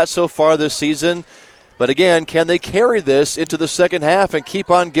lot of that so far this season. But again, can they carry this into the second half and keep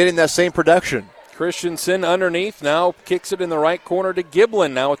on getting that same production? Christensen underneath now kicks it in the right corner to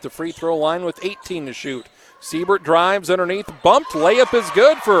Giblin, now at the free throw line with 18 to shoot. Siebert drives underneath, bumped, layup is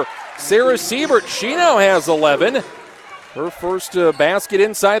good for Sarah Siebert. She now has 11. Her first basket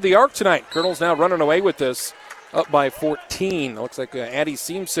inside the arc tonight. Colonels now running away with this, up by 14. Looks like Addie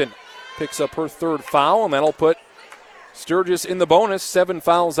Simpson picks up her 3rd foul, and that'll put Sturgis in the bonus. 7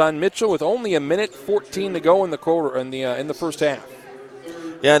 fouls on Mitchell with only 1:14 to go in the quarter in the first half.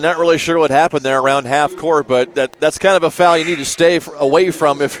 Yeah, not really sure what happened there around half court, but that's kind of a foul you need to stay away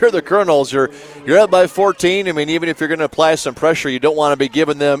from. If you're the Colonels, you're up by 14. I mean, even if you're going to apply some pressure, you don't want to be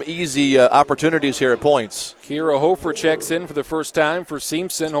giving them easy opportunities here at points. Kira Hofer checks in for the first time for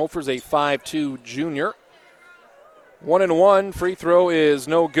Simpson. Hofer's a 5'2 junior. 1-1. Free throw is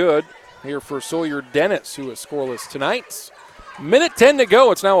no good here for Sawyer Dennis, who is scoreless tonight. 1:10 to go.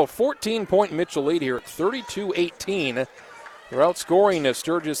 It's now a 14-point Mitchell lead here at 32-18. They're outscoring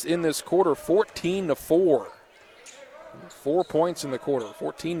Sturgis in this quarter 14-4. 4 points in the quarter,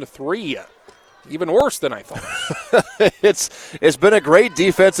 14-3. Even worse than I thought. It's been a great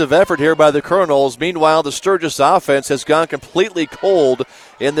defensive effort here by the Colonels. Meanwhile, the Sturgis offense has gone completely cold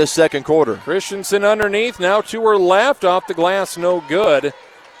in this second quarter. Christensen underneath, now to her left, off the glass, no good.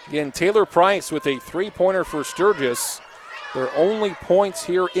 Again, Taylor Price with a 3-pointer for Sturgis. Their only points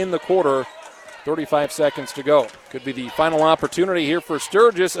here in the quarter. 35 seconds to go. Could be the final opportunity here for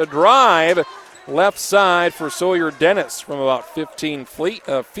Sturgis. A drive left side for Sawyer Dennis from about 15 feet.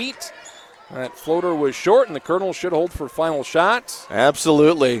 That floater was short, and the Colonels should hold for final shot.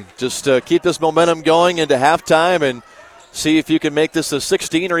 Absolutely. Just keep this momentum going into halftime and see if you can make this a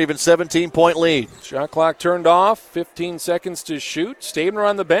 16 or even 17-point lead. Shot clock turned off. 15 seconds to shoot. Stabner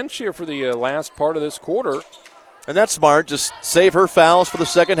on the bench here for the last part of this quarter. And that's smart. Just save her fouls for the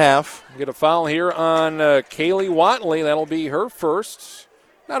second half. Get a foul here on Kaylee Watley. That'll be her first.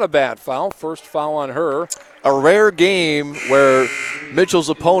 Not a bad foul. First foul on her. A rare game where Mitchell's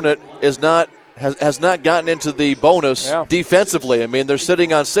opponent has not gotten into the bonus defensively. I mean, they're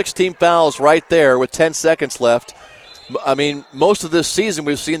sitting on 16 fouls right there with 10 seconds left. I mean, most of this season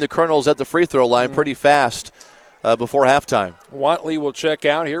we've seen the Colonels at the free throw line pretty fast before halftime. Watley will check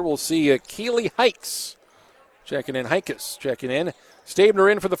out here. We'll see Keely Hikes checking in. Hikes checking in.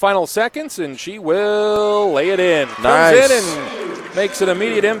 Stabner in for the final seconds, and she will lay it in. Nice. Comes in and makes an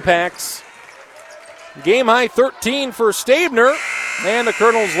immediate impact. Game high 13 for Stabner, and the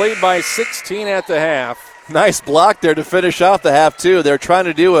Colonels lead by 16 at the half. Nice block there to finish off the half, too. They're trying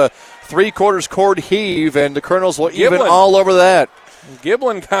to do a three-quarters cord heave, and the Colonels were even all over that.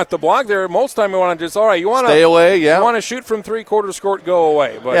 Giblin got the block there. Most time we want to just, all right, you want to stay away, You want to shoot from three-quarters court, go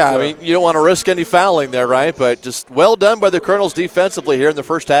away. But, I mean, you don't want to risk any fouling there, right? But just well done by the Colonels defensively here in the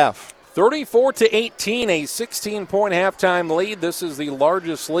first half. 34-18, a 16-point halftime lead. This is the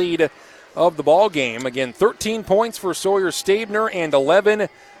largest lead of the ball game. Again, 13 points for Sawyer Stabner and 11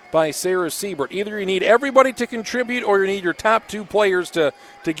 by Sarah Siebert. Either you need everybody to contribute or you need your top two players to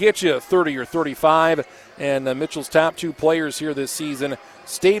get you 30 or 35. And Mitchell's top two players here this season,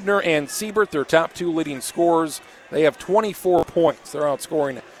 Stabner and Siebert, their top two leading scorers. They have 24 points. They're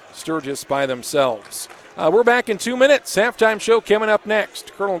outscoring Sturgis by themselves. We're back in 2 minutes. Halftime show coming up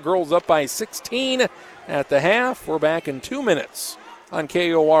next. Colonel Girls up by 16 at the half. We're back in 2 minutes on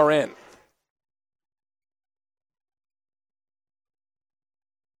KORN.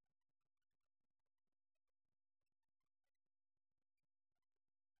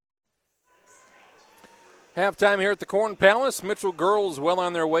 Halftime here at the Corn Palace. Mitchell girls well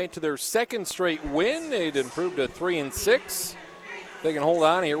on their way to their second straight win. They'd improved to 3-6. They can hold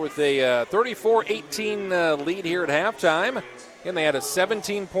on here with a 34-18 lead here at halftime. Again, they had a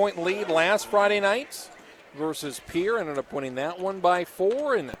 17-point lead last Friday night versus Pierre. Ended up winning that one by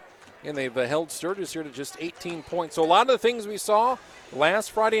 4. And they've held Sturgis here to just 18 points. So a lot of the things we saw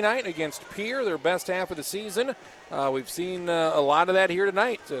last Friday night against Pierre, their best half of the season, we've seen a lot of that here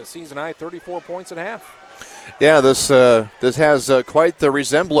tonight. Season high 34 points at half. Yeah, this has quite the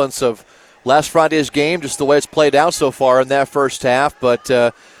resemblance of last Friday's game, just the way it's played out so far in that first half. But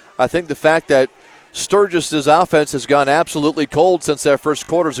I think the fact that Sturgis' offense has gone absolutely cold since that first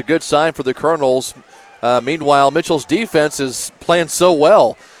quarter is a good sign for the Colonels. Meanwhile, Mitchell's defense is playing so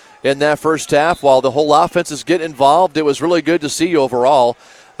well in that first half. While the whole offense is getting involved, it was really good to see overall.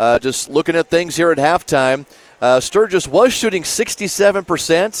 Just looking at things here at halftime, Sturgis was shooting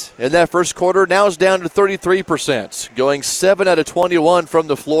 67% in that first quarter. Now it's down to 33%, going 7 out of 21 from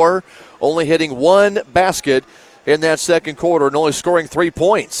the floor, only hitting one basket in that second quarter and only scoring 3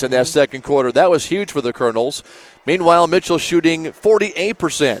 points in that second quarter. That was huge for the Colonels. Meanwhile, Mitchell shooting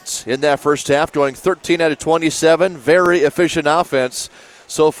 48% in that first half, going 13 out of 27. Very efficient offense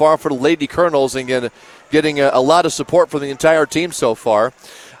so far for the Lady Colonels, and getting a lot of support from the entire team so far.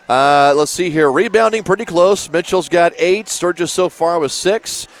 Let's see here. Rebounding pretty close. Mitchell's got 8. Sturgis so far with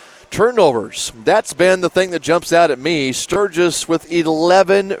 6. Turnovers. That's been the thing that jumps out at me. Sturgis with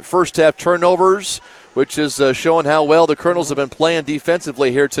 11 first-half turnovers, which is showing how well the Colonels have been playing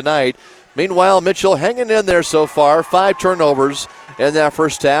defensively here tonight. Meanwhile, Mitchell hanging in there so far. 5 turnovers in that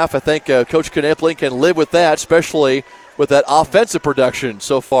first half. I think Coach Knipling can live with that, especially with that offensive production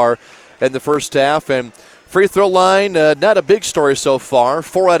so far in the first half. And free throw line, not a big story so far.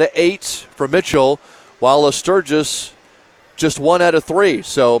 4 out of 8 for Mitchell, while Sturgis just 1 out of 3.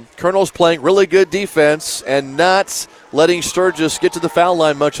 So Colonel's playing really good defense and not letting Sturgis get to the foul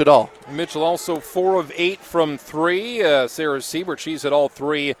line much at all. Mitchell also 4 of 8 from 3. Sarah Siebert, she's hit all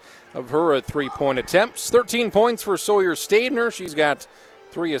 3 of her 3-point attempts. 13 points for Sawyer Stabner. She's got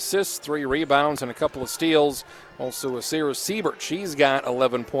 3 assists, 3 rebounds, and a couple of steals. Also Sarah Siebert, she's got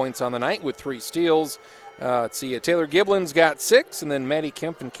 11 points on the night with 3 steals. Let's see, Taylor Giblin's got 6, and then Maddie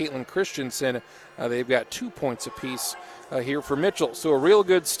Kemp and Caitlin Christensen, they've got 2 points apiece here for Mitchell. So a real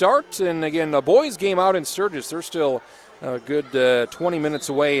good start. And again, a boys game out in Sturgis. They're still a good 20 minutes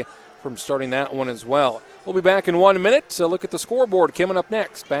away from starting that one as well. We'll be back in 1 minute. Look at the scoreboard coming up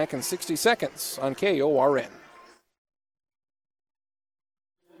next. Back in 60 seconds on KORN.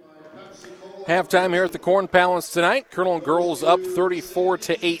 Halftime here at the Corn Palace tonight. Colonel girls up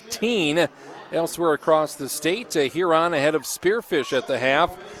 34-18. Elsewhere across the state, Huron ahead of Spearfish at the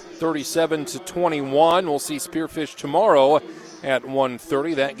half, 37-21. We'll see Spearfish tomorrow at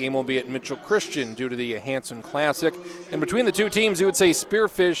 1:30. That game will be at Mitchell Christian due to the Hanson Classic. And between the two teams, you would say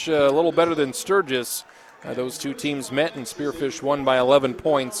Spearfish a little better than Sturgis. Those two teams met, and Spearfish won by 11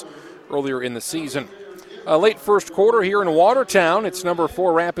 points earlier in the season. Late first quarter here in Watertown. It's number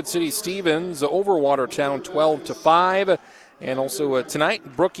 4 Rapid City Stevens over Watertown 12-5. And also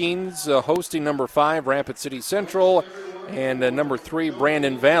tonight, Brookings hosting number 5, Rapid City Central, and number 3,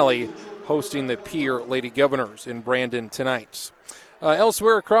 Brandon Valley, hosting the Pierre Lady Governors in Brandon tonight.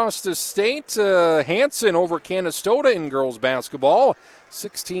 Elsewhere across the state, Hanson over Canastota in girls basketball,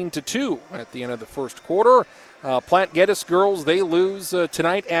 16-2 at the end of the first quarter. Platte Geddes girls, they lose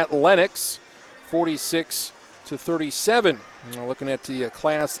tonight at Lennox, 46-37. Looking at the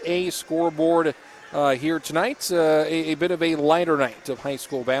Class A scoreboard here tonight, a bit of a lighter night of high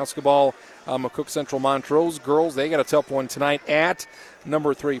school basketball. McCook Central Montrose girls, they got a tough one tonight at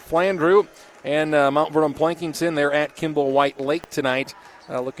number 3 Flandreau. And Mount Vernon Plankington, they're at Kimball White Lake tonight,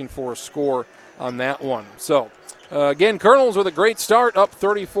 looking for a score on that one. So, again, Colonels with a great start, up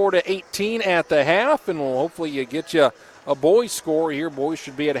 34-18 at the half, and we'll hopefully get you a boys score here. Boys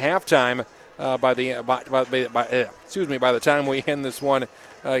should be at halftime by the time we end this one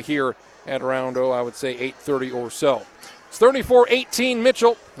here at around, I would say 8:30 or so. It's 34-18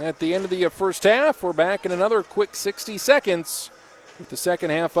 Mitchell at the end of the first half. We're back in another quick 60 seconds. With the second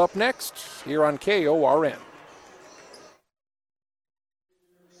half up next here on KORN.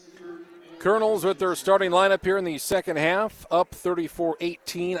 Colonels with their starting lineup here in the second half, up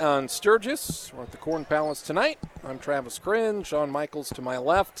 34-18 on Sturgis. We're at the Corn Palace tonight. I'm Travis Crin, Sean Michaels to my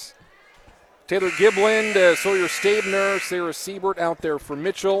left. Taylor Gibland, Sawyer Stabner, Sarah Siebert out there for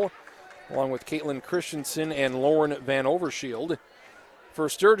Mitchell, along with Caitlin Christensen and Lauren Van Overshield. For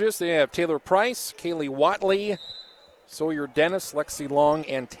Sturgis, they have Taylor Price, Kaylee Watley, Sawyer Dennis, Lexi Long,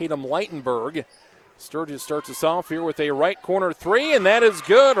 and Tatum Leitenberg. Sturgis starts us off here with a right corner 3, and that is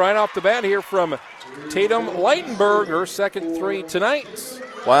good right off the bat here from Tatum Leitenberg, her second 3 tonight.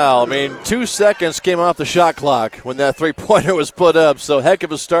 Wow, 2 seconds came off the shot clock when that three-pointer was put up, so heck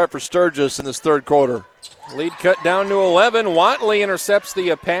of a start for Sturgis in this third quarter. Lead cut down to 11. Watley intercepts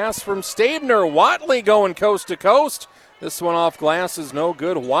the pass from Stabner. Watley going coast to coast. This one off glass is no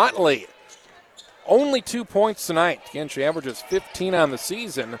good. Watley. Only 2 points tonight. Again, she averages 15 on the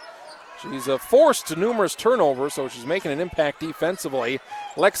season. She's forced numerous turnovers, so she's making an impact defensively.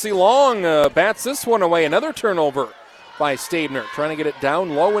 Lexi Long bats this one away. Another turnover by Stabner, trying to get it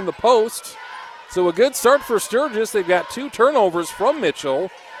down low in the post. So a good start for Sturgis. They've got 2 turnovers from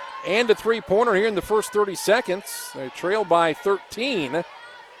Mitchell and a three-pointer here in the first 30 seconds. They trail by 13.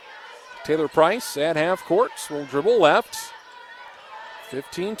 Taylor Price at half court will dribble left.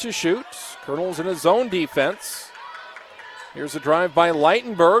 15 to shoot. Colonel's in a zone defense. Here's a drive by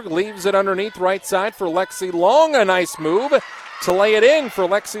Leitenberg. Leaves it underneath right side for Lexi Long. A nice move to lay it in for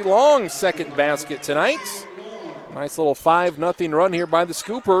Lexi Long's second basket tonight. Nice little 5-0 run here by the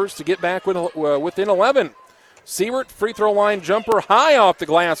Scoopers to get back within 11. Siebert, free throw line jumper high off the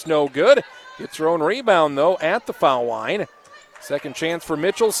glass, no good. Gets her own rebound, though, at the foul line. Second chance for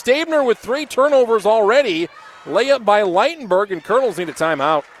Mitchell. Stabner with 3 turnovers already. Layup by Leitenberg, and Colonels need a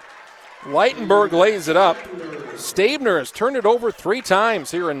timeout. Leitenberg lays it up. Stabner has turned it over 3 times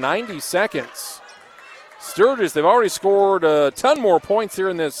here in 90 seconds. Sturgis, they've already scored a ton more points here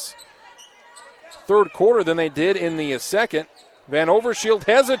in this third quarter than they did in the second. Van Overshield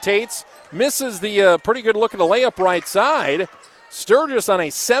hesitates, misses the pretty good look at the layup right side. Sturgis on a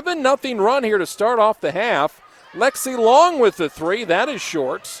 7-0 run here to start off the half. Lexi Long with the 3, that is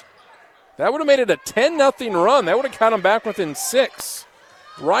short. That would have made it a 10-0 run. That would have got them back within 6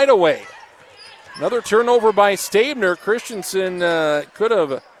 right away. Another turnover by Stabner. Christensen could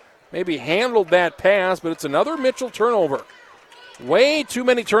have maybe handled that pass, but it's another Mitchell turnover. Way too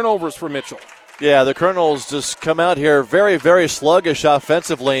many turnovers for Mitchell. Yeah, the Colonels just come out here very, very sluggish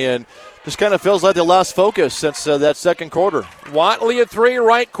offensively, and just kind of feels like they lost focus since that second quarter. Watley a 3,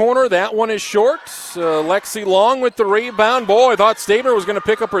 right corner. That one is short. Lexi Long with the rebound. Boy, I thought Stabner was going to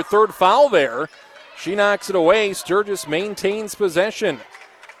pick up her third foul there. She knocks it away. Sturgis maintains possession.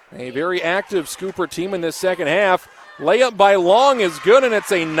 A very active Scooper team in this second half. Layup by Long is good, and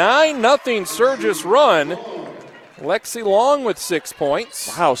it's a 9-0 Sturgis run. Lexi Long with 6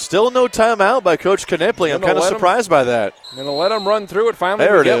 points. Wow, still no timeout by Coach Knipling. I'm kind of surprised by that. Going to let them run through it. Finally,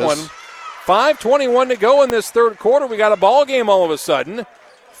 there we get one. 5:21 to go in this third quarter. We got a ball game all of a sudden.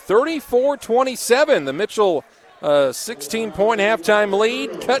 34-27. The Mitchell 16-point halftime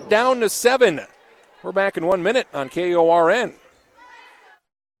lead cut down to 7. We're back in 1 minute on KORN.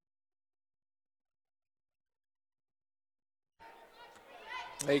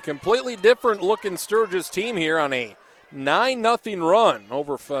 A completely different looking Sturgis team here on a 9-0 run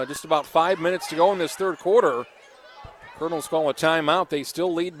over just about 5 minutes to go in this third quarter. Colonels call a timeout. They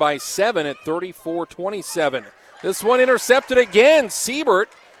still lead by 7 at 34-27. This one intercepted again. Siebert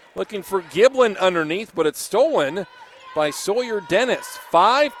looking for Giblin underneath, but it's stolen by Sawyer Dennis.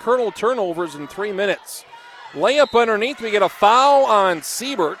 5 Colonel turnovers in 3 minutes. Layup underneath. We get a foul on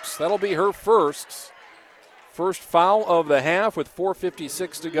Siebert. That'll be her first. First foul of the half with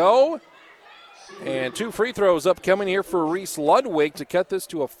 4:56 to go. And 2 free throws upcoming here for Reese Ludwig to cut this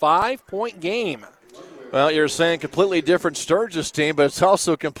to a 5-point game. Well, you're saying completely different Sturgis team, but it's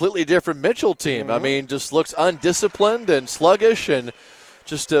also a completely different Mitchell team. Mm-hmm. I mean, just looks undisciplined and sluggish and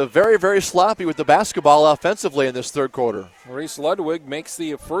just very, very sloppy with the basketball offensively in this third quarter. Reese Ludwig makes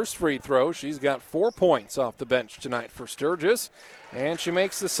the first free throw. She's got 4 points off the bench tonight for Sturgis. And she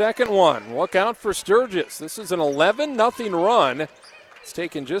makes the second one. Look out for Sturgis. This is an 11-0 run. It's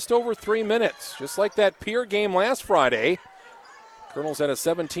taken just over 3 minutes, just like that Pierre game last Friday. Colonels had a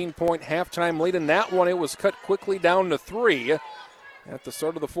 17-point halftime lead in that one. It was cut quickly down to 3 at the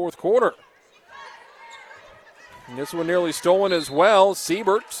start of the fourth quarter. And this one nearly stolen as well.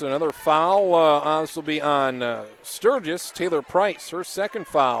 Siebert, another foul. This will be on Sturgis. Taylor Price, her second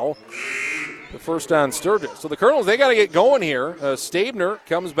foul. The first on Sturgis. So the Colonels, they got to get going here. Stabner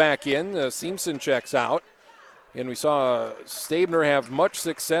comes back in. Seamson checks out. And we saw Stabner have much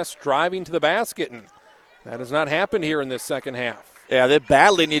success driving to the basket, and that has not happened here in this second half. Yeah, they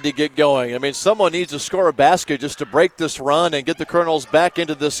badly need to get going. I mean, someone needs to score a basket just to break this run and get the Colonels back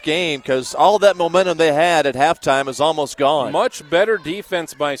into this game because all that momentum they had at halftime is almost gone. Much better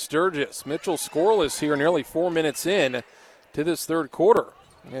defense by Sturgis. Mitchell scoreless here nearly 4 minutes in to this third quarter.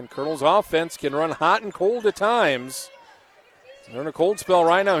 And Colonels' offense can run hot and cold at times. They're in a cold spell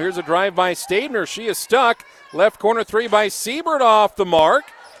right now. Here's a drive by Stabner. She is stuck. Left corner 3 by Siebert off the mark.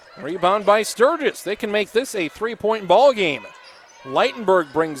 Rebound by Sturgis. They can make this a 3-point ball game.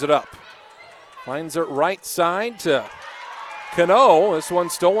 Leitenberg brings it up. Finds it right side to Cano. This one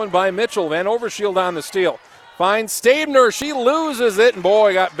stolen by Mitchell. Van Overshield on the steal. Finds Stabner. She loses it. And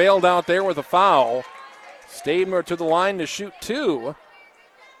boy, got bailed out there with a foul. Stabner to the line to shoot 2.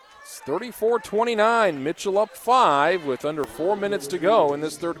 34-29, Mitchell up 5 with under 4 minutes to go in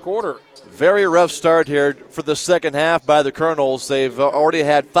this third quarter. Very rough start here for the second half by the Colonels. They've already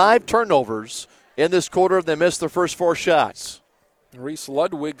had 5 turnovers in this quarter. They missed their first 4 shots. Reese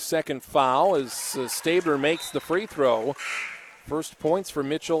Ludwig's second foul as Stabler makes the free throw. First points for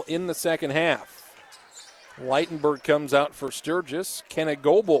Mitchell in the second half. Leitenberg comes out for Sturgis. Kenna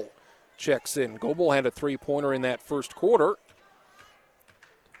Goebel checks in. Goebel had a 3-pointer in that first quarter.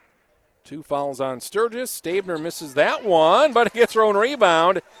 2 fouls on Sturgis. Stabner misses that one, but it gets her own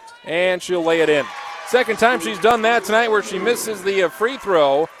rebound, and she'll lay it in. Second time she's done that tonight where she misses the free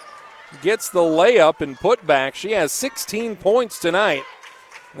throw, gets the layup and put back. She has 16 points tonight.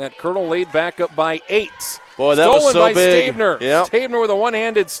 That Colonel laid back up by 8. Boy, that Stolen was so by big. Stabner. Yep. Stabner with a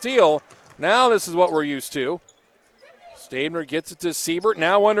one-handed steal. Now this is what we're used to. Stabner gets it to Siebert.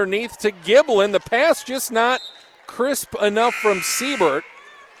 Now underneath to Giblin. The pass just not crisp enough from Siebert.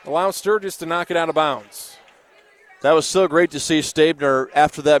 Allows Sturgis to knock it out of bounds. That was so great to see Stabner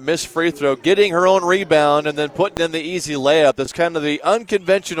after that missed free throw, getting her own rebound and then putting in the easy layup. That's kind of the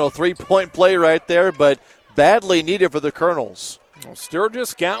unconventional 3-point play right there, but badly needed for the Colonels. Well,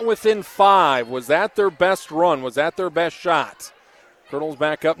 Sturgis got within 5. Was that their best run? Was that their best shot? Colonels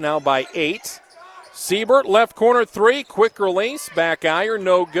back up now by 8. Siebert, left corner 3, quick release, back iron,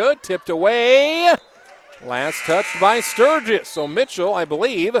 no good, tipped away. Last touch by Sturgis. So Mitchell, I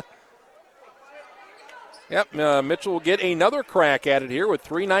believe. Mitchell will get another crack at it here with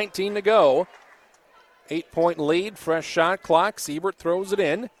 3:19 to go. 8-point lead, fresh shot clock. Siebert throws it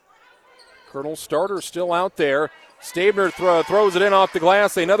in. Colonel starter still out there. Stabner throws it in off the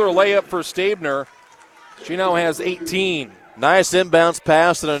glass. Another layup for Stabner. She now has 18. Nice inbounds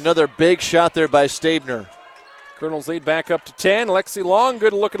pass and another big shot there by Stabner. Colonels lead back up to 10. Lexi Long,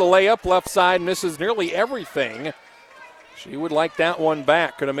 good look at a layup. Left side misses nearly everything. She would like that one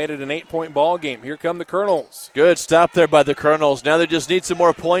back. Could have made it an 8-point ball game. Here come the Colonels. Good stop there by the Colonels. Now they just need some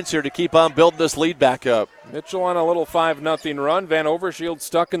more points here to keep on building this lead back up. Mitchell on a little 5-0 run. Van Overshield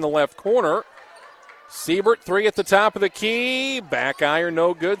stuck in the left corner. Siebert, 3 at the top of the key. Back iron,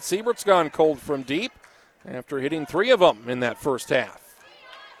 no good. Siebert's gone cold from deep after hitting 3 of them in that first half.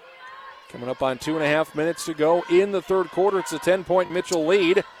 Coming up on 2.5 minutes to go in the third quarter. It's a 10-point Mitchell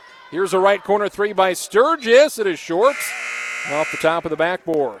lead. Here's a right corner 3 by Sturgis. It is short. Off the top of the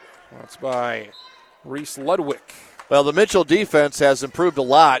backboard. That's by Reese Ludwig. Well, the Mitchell defense has improved a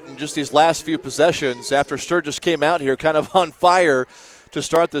lot in just these last few possessions after Sturgis came out here kind of on fire to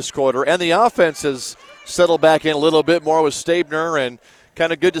start this quarter. And the offense has settled back in a little bit more with Stabner, and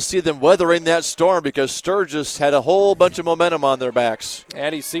kind of good to see them weathering that storm because Sturgis had a whole bunch of momentum on their backs.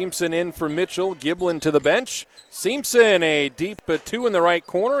 Addie Seamson in for Mitchell. Giblin to the bench. Seamson, a deep 2 in the right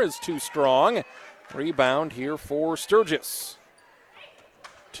corner, is too strong. Rebound here for Sturgis.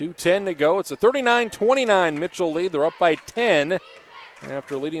 2:10 to go. It's a 39-29 Mitchell lead. They're up by 10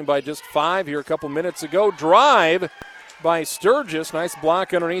 after leading by just 5 here a couple minutes ago. Drive by Sturgis. Nice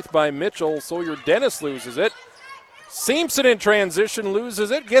block underneath by Mitchell. Sawyer Dennis loses it. Simpson in transition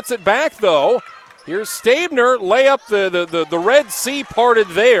loses it. Gets it back, though. Here's Stabner. Layup. The Red Sea parted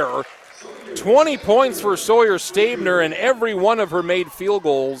there. 20 points for Sawyer Stabner, and every one of her made field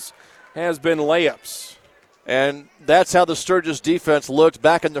goals has been layups. And that's how the Sturgis defense looked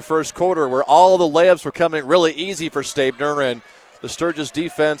back in the first quarter, where all the layups were coming really easy for Stabner, and the Sturgis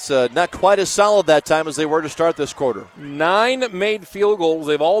defense not quite as solid that time as they were to start this quarter. 9 made field goals.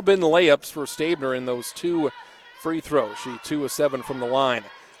 They've all been layups for Stabner in those 2 free throws. She 2 of 7 from the line.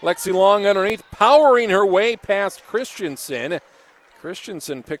 Lexi Long underneath, powering her way past Christensen.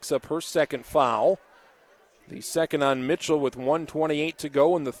 Christensen picks up her second foul. The second on Mitchell with 1:28 to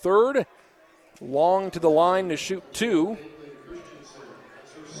go in the third. Long to the line to shoot 2.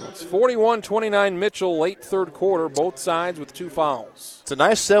 It's 41-29 Mitchell, late third quarter, both sides with 2 fouls. It's a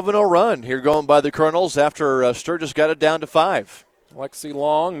nice 7-0 run here going by the Colonels after Sturgis got it down to 5. Lexi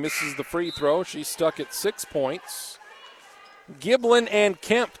Long misses the free throw. She's stuck at 6 points. Giblin and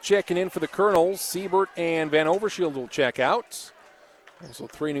Kemp checking in for the Colonels. Siebert and Van Overshield will check out. Also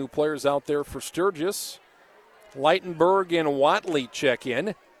 3 new players out there for Sturgis. Leitenberg and Watley check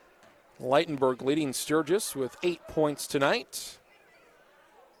in. Leitenberg leading Sturgis with 8 points tonight.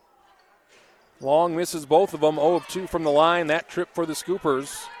 Long misses both of them, 0 of 2 from the line. That trip for the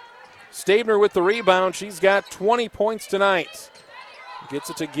Scoopers. Stabner with the rebound. She's got 20 points tonight. Gets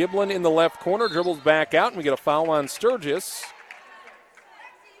it to Giblin in the left corner, dribbles back out, and we get a foul on Sturgis.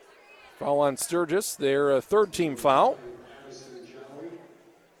 Foul on Sturgis, their third team foul.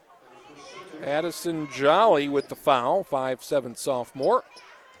 Addison Jolly with the foul, 5'7" sophomore.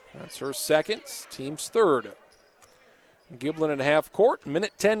 That's her second, team's third. Giblin at half court,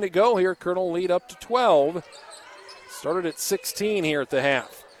 minute 10 to go here. Colonel lead up to 12. Started at 16 here at the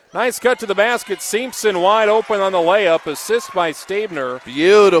half. Nice cut to the basket. Simpson wide open on the layup. Assist by Stabner.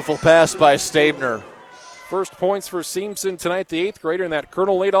 Beautiful pass by Stabner. First points for Simpson tonight, the 8th grader, and that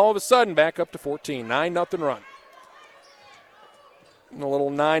Colonel lead all of a sudden back up to 14. 9-0 run. And a little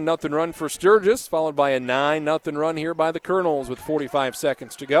 9-0 run for Sturgis, followed by a 9-0 run here by the Colonels with 45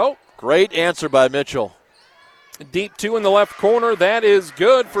 seconds to go. Great answer by Mitchell. Deep 2 in the left corner. That is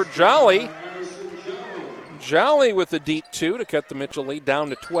good for Jolly. Jolly with the deep 2 to cut the Mitchell lead down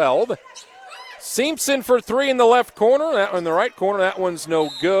to 12. Simpson for 3 in the left corner. That one in the right corner. That one's no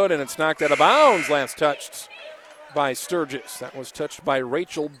good, and it's knocked out of bounds. Last touched by Sturgis. That was touched by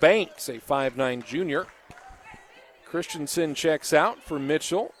Rachel Banks, a 5'9" junior. Christensen checks out for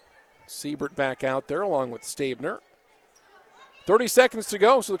Mitchell. Siebert back out there along with Stabner. 30 seconds to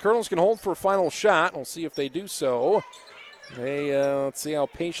go, so the Colonels can hold for a final shot. We'll see if they do so. Let's see how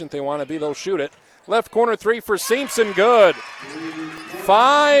patient they want to be. They'll shoot it. Left corner 3 for Simpson. Good.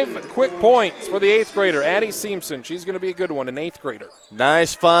 5 quick points for the 8th grader, Addie Simpson. She's going to be a good one, an 8th grader.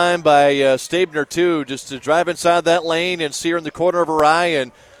 Nice find by Stabner, too, just to drive inside that lane and see her in the corner of her eye,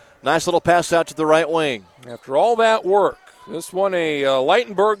 and nice little pass out to the right wing. After all that work, this one a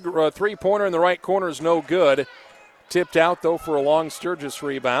Leitenberg three-pointer in the right corner is no good. Tipped out, though, for a long Sturgis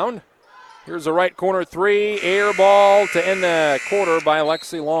rebound. Here's a right corner 3, air ball to end the quarter by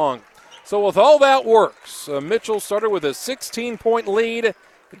Lexi Long. So with all that works, Mitchell started with a 16-point lead. It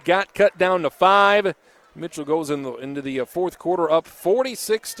got cut down to 5. Mitchell goes into the fourth quarter up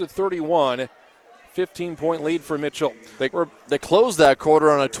 46-31. 15-point lead for Mitchell. They closed that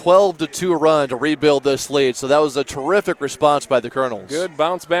quarter on a 12-2 run to rebuild this lead, so that was a terrific response by the Colonels. Good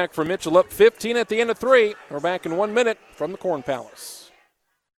bounce back for Mitchell, up 15 at the end of 3. We're back in 1 minute from the Corn Palace.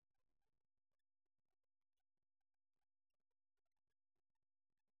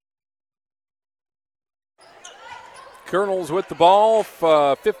 Colonels with the ball.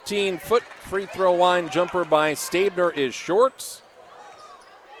 15-foot free throw line jumper by Stabner is short.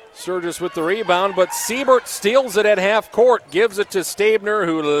 Sturgis with the rebound, but Siebert steals it at half court, gives it to Stabner,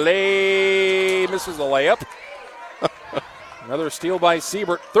 who misses the layup. Another steal by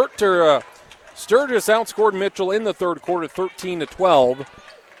Siebert. Sturgis outscored Mitchell in the third quarter, 13-12.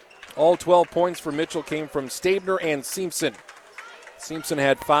 All 12 points for Mitchell came from Stabner and Simpson. Simpson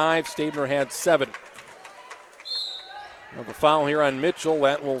had 5, Stabner had 7. Now the foul here on Mitchell,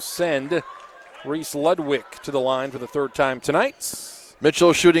 that will send Reese Ludwig to the line for the third time tonight.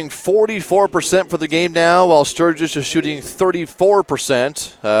 Mitchell shooting 44% for the game now, while Sturgis is shooting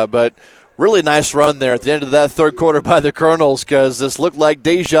 34%. But really nice run there at the end of that third quarter by the Colonels, because this looked like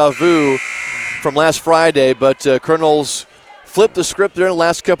deja vu from last Friday. But Colonels flipped the script there in the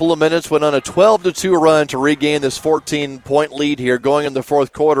last couple of minutes, went on a 12-2 run to regain this 14-point lead here going in the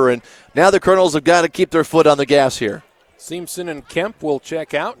fourth quarter. And now the Colonels have got to keep their foot on the gas here. Simpson and Kemp will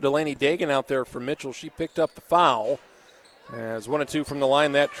check out. Delaney Dagan out there for Mitchell. She picked up the foul. As 1 and 2 from the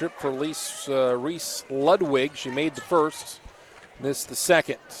line, that trip for Reese Ludwig. She made the first, missed the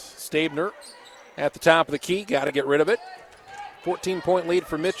second. Stabner at the top of the key, got to get rid of it. 14-point lead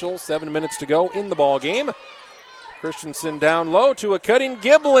for Mitchell, 7 minutes to go in the ball game. Christensen down low to a cutting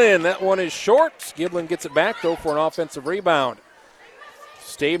Giblin. That one is short. Giblin gets it back, though, for an offensive rebound.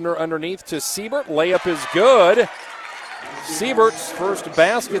 Stabner underneath to Siebert. Layup is good. Siebert's first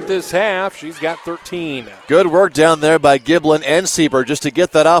basket this half. She's got 13. Good work down there by Giblin and Siebert just to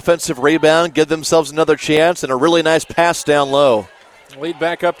get that offensive rebound, give themselves another chance, and a really nice pass down low. Lead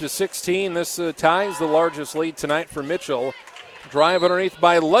back up to 16. This ties the largest lead tonight for Mitchell. Drive underneath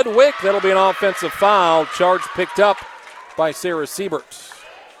by Ludwig. That'll be an offensive foul. Charge picked up by Sarah Siebert.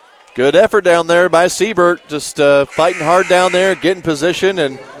 Good effort down there by Siebert. Just fighting hard down there, getting position,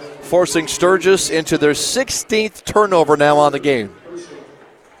 and forcing Sturgis into their 16th turnover now on the game.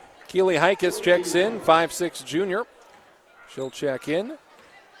 Keely Heikes checks in, 5'6" junior. She'll check in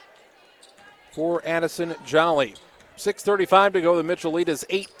for Addison Jolly. 6:35 to go. The Mitchell lead is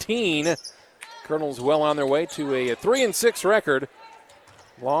 18. Colonels well on their way to a 3-6 record.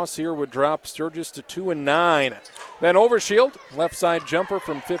 Loss here would drop Sturgis to 2-9. Van Overshield, left side jumper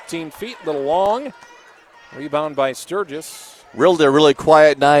from 15 feet, a little long. Rebound by Sturgis. Really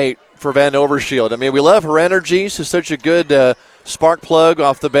quiet night for Van Overshield. I mean, we love her energy. She's such a good spark plug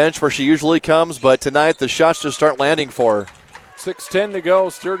off the bench where she usually comes, but tonight the shots just aren't landing for her. 6:10 to go.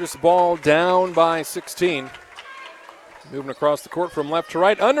 Sturgis ball down by 16. Moving across the court from left to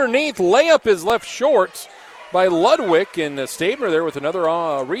right. Underneath, layup is left short by Ludwig, and Stabner there with another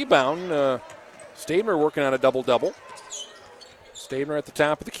rebound. Stabner working on a double-double. Stabner at the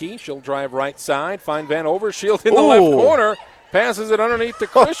top of the key. She'll drive right side, find Van Overshield in the left corner. Passes it underneath to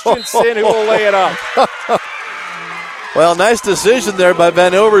Christensen, who will lay it up. Well, nice decision there by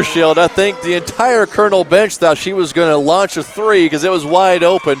Van Overshield. I think the entire Colonel bench thought she was going to launch a three because it was wide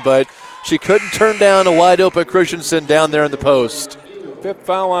open, but she couldn't turn down a wide-open Christensen down there in the post. Fifth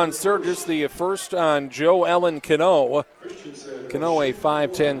foul on Sturgis, the first on Jo Ellen Cano. Cano, a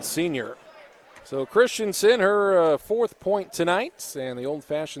 5'10 senior. So Christensen, her fourth point tonight, and the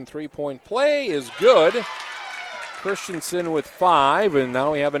old-fashioned three-point play is good. Christensen with 5, and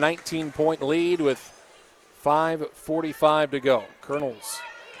now we have a 19-point lead with 5:45 to go. Colonels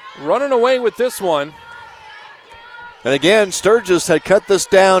running away with this one. And again, Sturgis had cut this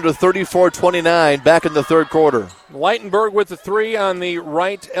down to 34-29 back in the third quarter. Leitenberg with the 3 on the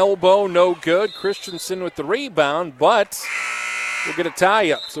right elbow, no good. Christensen with the rebound, but we'll get a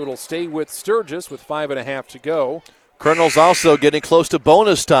tie-up, so it'll stay with Sturgis with 5.5 to go. Colonels also getting close to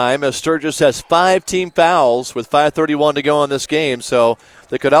bonus time as Sturgis has 5 team fouls with 5:31 to go in this game, so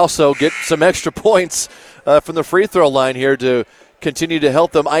they could also get some extra points from the free throw line here to continue to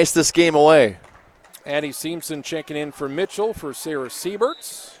help them ice this game away. Addie Simpson checking in for Mitchell for Sarah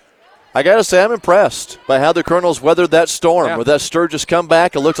Sieberts. I got to say, I'm impressed by how the Colonels weathered that storm. With that Sturgis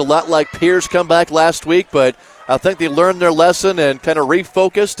comeback, it looked a lot like Pierce comeback last week, but I think they learned their lesson and kind of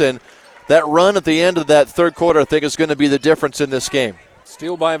refocused, and that run at the end of that third quarter I think is going to be the difference in this game.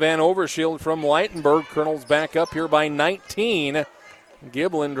 Steal by Van Overshield from Leitenberg. Colonels back up here by 19.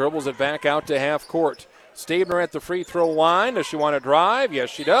 Giblin dribbles it back out to half court. Stabner at the free throw line. Does she want to drive? Yes,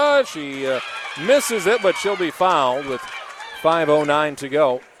 she does. She misses it, but she'll be fouled with 5:09 to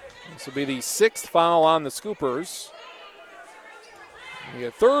go. This will be the 6th foul on the Scoopers.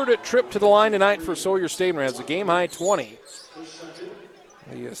 The third trip to the line tonight for Sawyer Stabner has a game-high 20.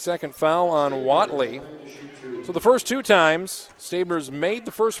 The second foul on Watley. So the first 2 times, Stabner's made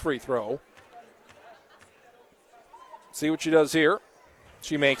the first free throw. See what she does here.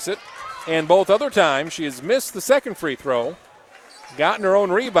 She makes it. And both other times, she has missed the second free throw, gotten her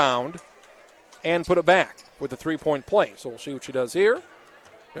own rebound, and put it back with a 3-point play. So we'll see what she does here.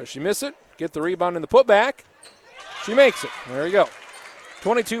 Does she miss it? Get the rebound in the putback. She makes it. There you go.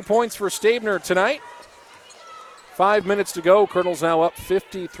 22 points for Stabner tonight. 5 minutes to go. Colonels now up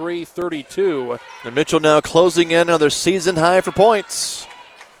 53-32. And Mitchell now closing in on their season high for points.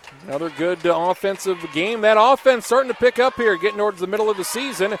 Another good offensive game. That offense starting to pick up here, getting towards the middle of the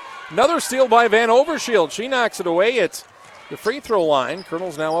season. Another steal by Van Overshield. She knocks it away at the free throw line.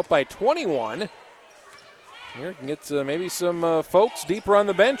 Colonels now up by 21. Here can get maybe some folks deeper on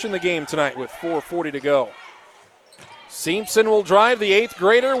the bench in the game tonight with 4:40 to go. Simpson will drive. The 8th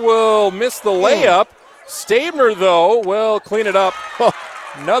grader will miss the layup. Stabner, though, will clean it up.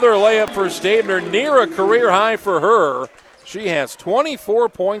 Another layup for Stabner, near a career high for her. She has 24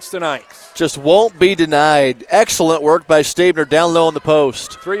 points tonight. Just won't be denied. Excellent work by Stabner down low in the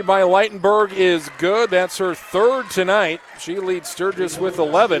post. 3 by Leitenberg is good. That's her third tonight. She leads Sturgis with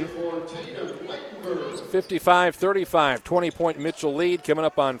 11. 55-35, 20-point Mitchell lead coming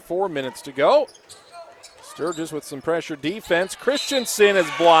up on 4 minutes to go. Sturgis with some pressure defense. Christensen is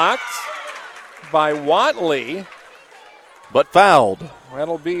blocked by Watley. But fouled.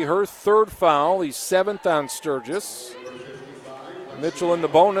 That'll be her third foul, the 7th on Sturgis. Mitchell in the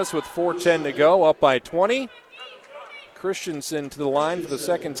bonus with 4:10 to go, up by 20. Christensen to the line for the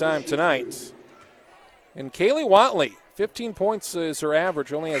second time tonight. And Kaylee Watley, 15 points is her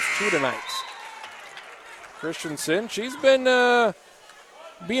average, only has 2 tonight. Christensen, she's been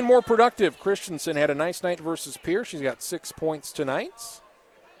being more productive. Christensen had a nice night versus Pierce. She's got 6 points tonight.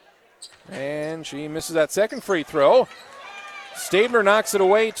 And she misses that second free throw. Stabner knocks it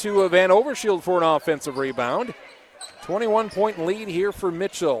away to Van Overshield for an offensive rebound. 21-point lead here for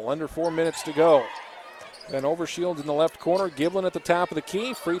Mitchell. Under 4 minutes to go. Van Overshield in the left corner. Giblin at the top of the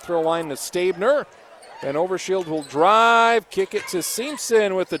key. Free throw line to Stabner. Van Overshield will drive. Kick it to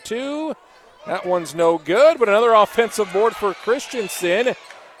Simpson with the 2. That one's no good, but another offensive board for Christensen.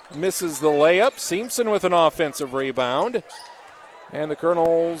 Misses the layup. Simpson with an offensive rebound. And the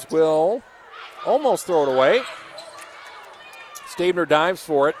Colonels will almost throw it away. Stabner dives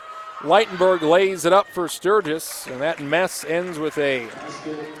for it. Leitenberg lays it up for Sturgis, and that mess ends with a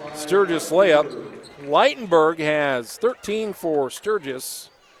Sturgis layup. Leitenberg has 13 for Sturgis.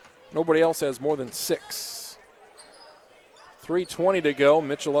 Nobody else has more than 6. 3:20 to go.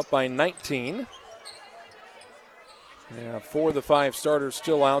 Mitchell up by 19. Yeah, 4 of the 5 starters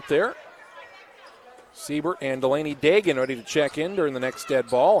still out there. Siebert and Delaney Dagan ready to check in during the next dead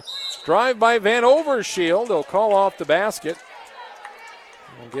ball. Drive by Van Overshield. They'll call off the basket.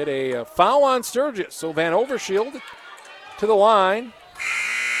 We'll get a foul on Sturgis. So Van Overshield to the line.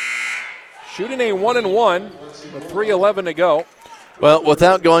 Shooting a 1-and-1 with 3:11 to go. Well,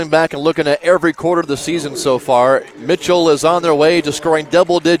 without going back and looking at every quarter of the season so far, Mitchell is on their way to scoring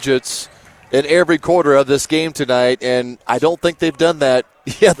double digits in every quarter of this game tonight, and I don't think they've done that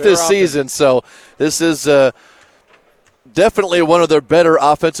yet this season. So this is definitely one of their better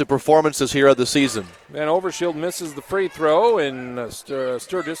offensive performances here of the season. Van Overshield misses the free throw, and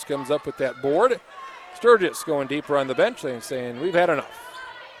Sturgis comes up with that board. Sturgis going deeper on the bench and saying, we've had enough.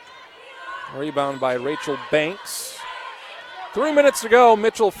 Rebound by Rachel Banks. 3 minutes to go.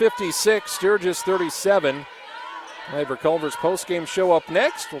 Mitchell 56, Sturgis 37. Ivor Culver's postgame show up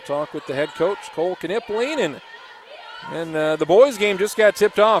next. We'll talk with the head coach, Cole Knipling, and the boys' game just got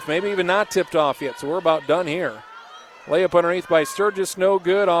tipped off, maybe even not tipped off yet, so we're about done here. Layup underneath by Sturgis, no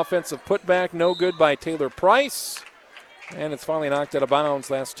good. Offensive putback, no good by Taylor Price. And it's finally knocked out of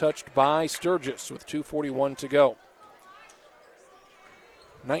bounds, last touched by Sturgis with 2:41 to go.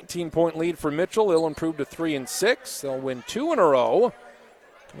 19-point lead for Mitchell. They'll improve to 3-6. They'll win 2 in a row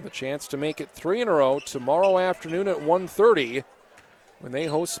with a chance to make it 3 in a row tomorrow afternoon at 1:30 when they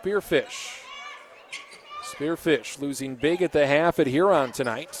host Spearfish. Spearfish losing big at the half at Huron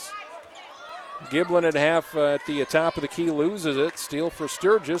tonight. Giblin at half at the top of the key loses it. Steal for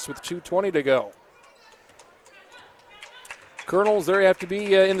Sturgis with 2:20 to go. Colonels, they have to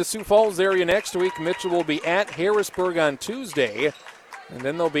be in the Sioux Falls area next week. Mitchell will be at Harrisburg on Tuesday, and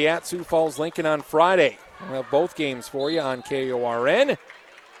then they'll be at Sioux Falls Lincoln on Friday. We'll have both games for you on KORN.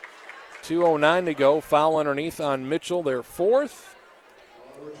 2:09 to go. Foul underneath on Mitchell, their 4th.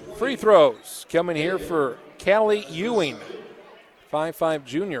 Free throws coming here for Callie Ewing, 5'5"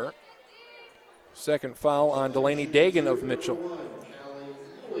 junior. Second foul on Delaney Dagan of Mitchell.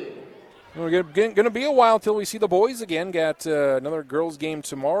 We're going to be a while till we see the boys again. Got another girls' game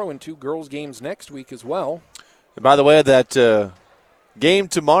tomorrow and 2 girls' games next week as well. And by the way, that game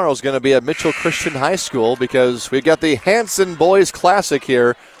tomorrow is going to be at Mitchell Christian High School because we've got the Hanson Boys Classic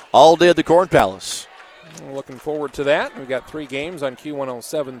here all day at the Corn Palace. We're looking forward to that. We've got 3 games on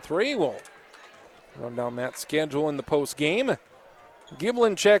Q1073. We'll run down that schedule in the post game.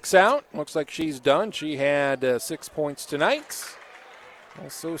 Giblin checks out. Looks like she's done. She had 6 points tonight.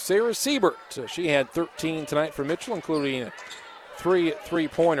 Also, Sarah Siebert. She had 13 tonight for Mitchell, including 3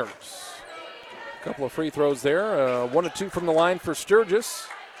 3-pointers. A couple of free throws there. 1 of 2 from the line for Sturgis.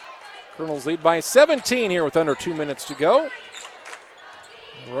 Colonels lead by 17 here with under 2 minutes to go.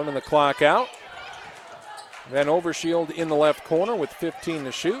 Running the clock out. Van Overshield in the left corner with 15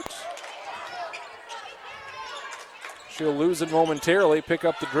 to shoot. She'll lose it momentarily, pick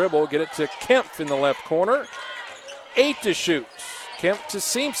up the dribble, get it to Kempf in the left corner. 8 to shoot. Kempf to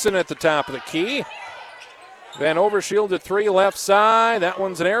Simpson at the top of the key. Van Overshield at 3 left side. That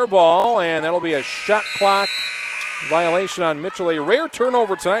one's an air ball, and that'll be a shot clock violation on Mitchell. A rare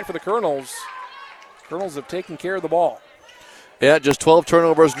turnover tonight for the Colonels. Colonels have taken care of the ball. Yeah, just 12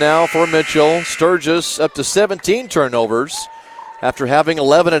 turnovers now for Mitchell. Sturgis up to 17 turnovers after having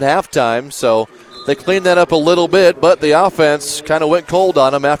 11 at halftime. So they cleaned that up a little bit, but the offense kind of went cold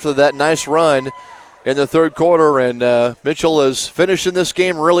on them after that nice run in the third quarter, and Mitchell is finishing this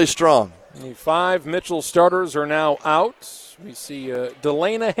game really strong. The 5 Mitchell starters are now out. We see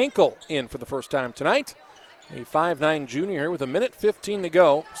Delana Henkel in for the first time tonight. A 5'9 junior here with 1:15 to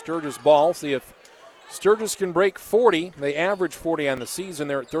go. Sturgis ball. See if Sturgis can break 40. They average 40 on the season.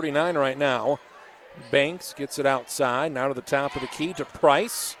 They're at 39 right now. Banks gets it outside. Now to the top of the key to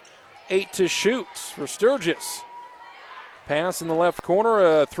Price. 8 to shoot for Sturgis. Pass in the left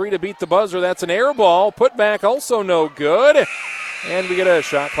corner. 3 to beat the buzzer. That's an air ball. Put back also no good. And we get a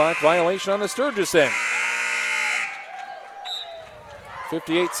shot clock violation on the Sturgis end.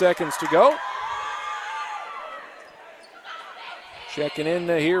 58 seconds to go. Checking in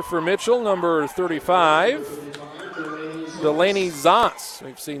here for Mitchell, number 35, Delaney Zoss.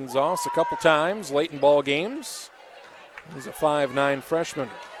 We've seen Zoss a couple times late in ball games. He's a 5'9 freshman.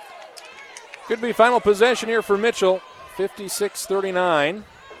 Could be final possession here for Mitchell, 56-39.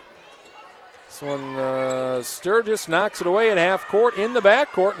 This one, Sturgis knocks it away at half court in the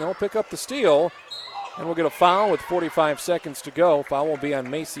backcourt, and they'll pick up the steal. And we'll get a foul with 45 seconds to go. Foul will be on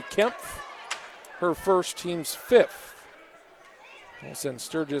Macy Kempf, her first, team's 5th. We'll send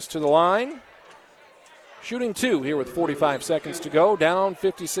Sturgis to the line. Shooting 2 here with 45 seconds to go, down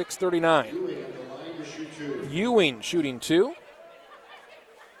 56-39. Ewing shooting 2.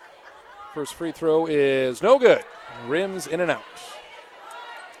 First free throw is no good. Rims in and out.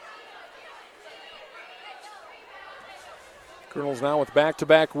 Colonels now with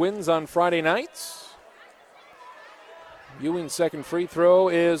back-to-back wins on Friday nights. Ewing's second free throw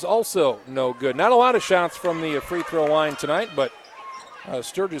is also no good. Not a lot of shots from the free throw line tonight, but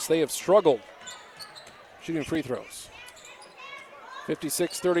Sturgis, they have struggled shooting free throws.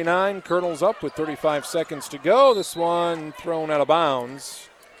 56-39, Colonels up with 35 seconds to go. This one thrown out of bounds.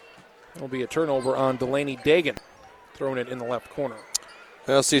 It'll be a turnover on Delaney Dagan, throwing it in the left corner.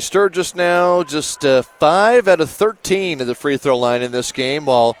 Now see Sturgis now just 5 out of 13 at the free throw line in this game,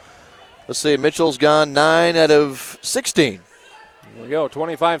 while let's see, Mitchell's gone 9 out of 16. Here we go,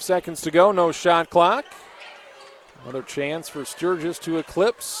 25 seconds to go, no shot clock. Another chance for Sturgis to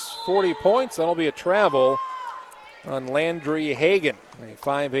eclipse 40 points. That'll be a travel on Landry Hagan, a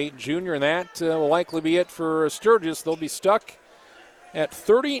 5'8 junior, and that will likely be it for Sturgis. They'll be stuck at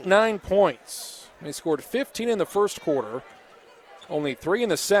 39 points. They scored 15 in the first quarter, only 3 in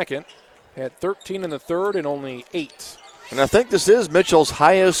the second, had 13 in the third, and only 8. And I think this is Mitchell's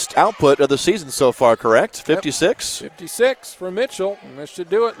highest output of the season so far, correct? 56? Yep. 56 for Mitchell, and this should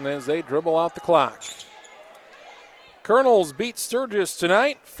do it, and as they dribble out the clock. Colonels beat Sturgis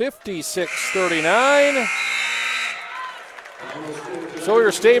tonight, 56-39.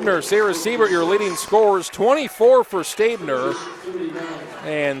 Sawyer Stabner, Sarah Siebert, your leading scorers, 24 for Stabner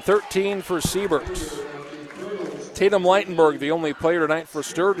and 13 for Siebert. Tatum Leitenberg, the only player tonight for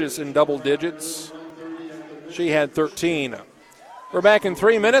Sturgis in double digits. She had 13. We're back in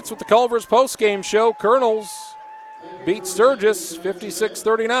 3 minutes with the Culver's postgame show. Colonels beat Sturgis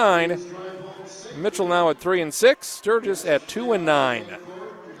 56-39. Mitchell now at 3-6. Sturgis at 2-9.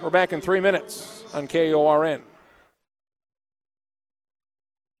 We're back in 3 minutes on KORN.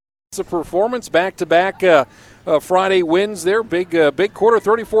 It's a performance back-to-back Friday wins there. Big quarter,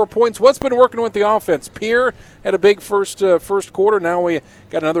 34 points. What's been working with the offense? Pierre had a big first quarter. Now we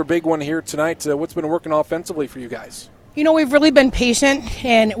got another big one here tonight. What's been working offensively for you guys? You know, we've really been patient,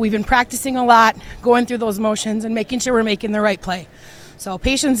 and we've been practicing a lot, going through those motions and making sure we're making the right play. So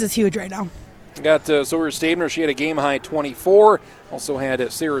patience is huge right now. Got Sawyer Stabner. She had a game-high 24. Also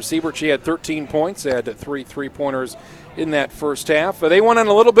had Sarah Siebert. She had 13 points. Had 3 3-pointers in that first half. They went on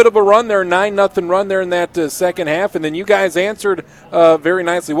a little bit of a run there, 9-0 run there in that second half, and then you guys answered very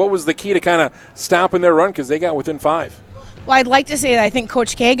nicely. What was the key to kind of stopping their run? Because they got within 5. Well, I'd like to say that I think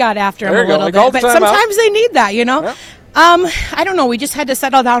Coach K got after him a little bit, but sometimes sometimes they need that, you know. Yep. I don't know. We just had to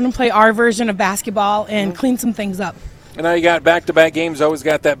settle down and play our version of basketball and clean some things up. And now you got back-to-back games. Always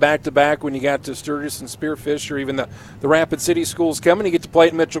got that back-to-back when you got to Sturgis and Spearfish, or even the Rapid City schools coming. You get to play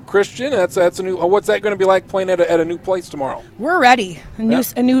at Mitchell Christian. That's a new. What's that going to be like playing at a new place tomorrow? We're ready.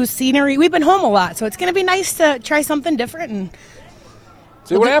 A new scenery. We've been home a lot, so it's going to be nice to try something different and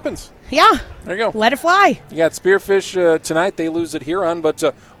see what happens. Yeah. There you go. Let it fly. You got Spearfish tonight. They lose at Huron, but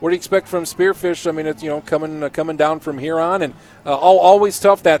what do you expect from Spearfish? I mean, it's coming down from Huron, and always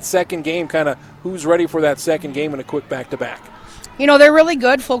tough that second game. Kind of who's ready for that second game in a quick back-to-back. They're really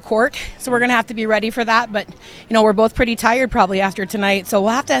good full court, so we're going to have to be ready for that. But, we're both pretty tired probably after tonight, so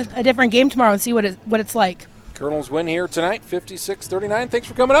we'll have to have a different game tomorrow and see what it's like. Colonels win here tonight, 56-39. Thanks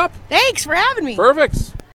for coming up. Thanks for having me. Perfect.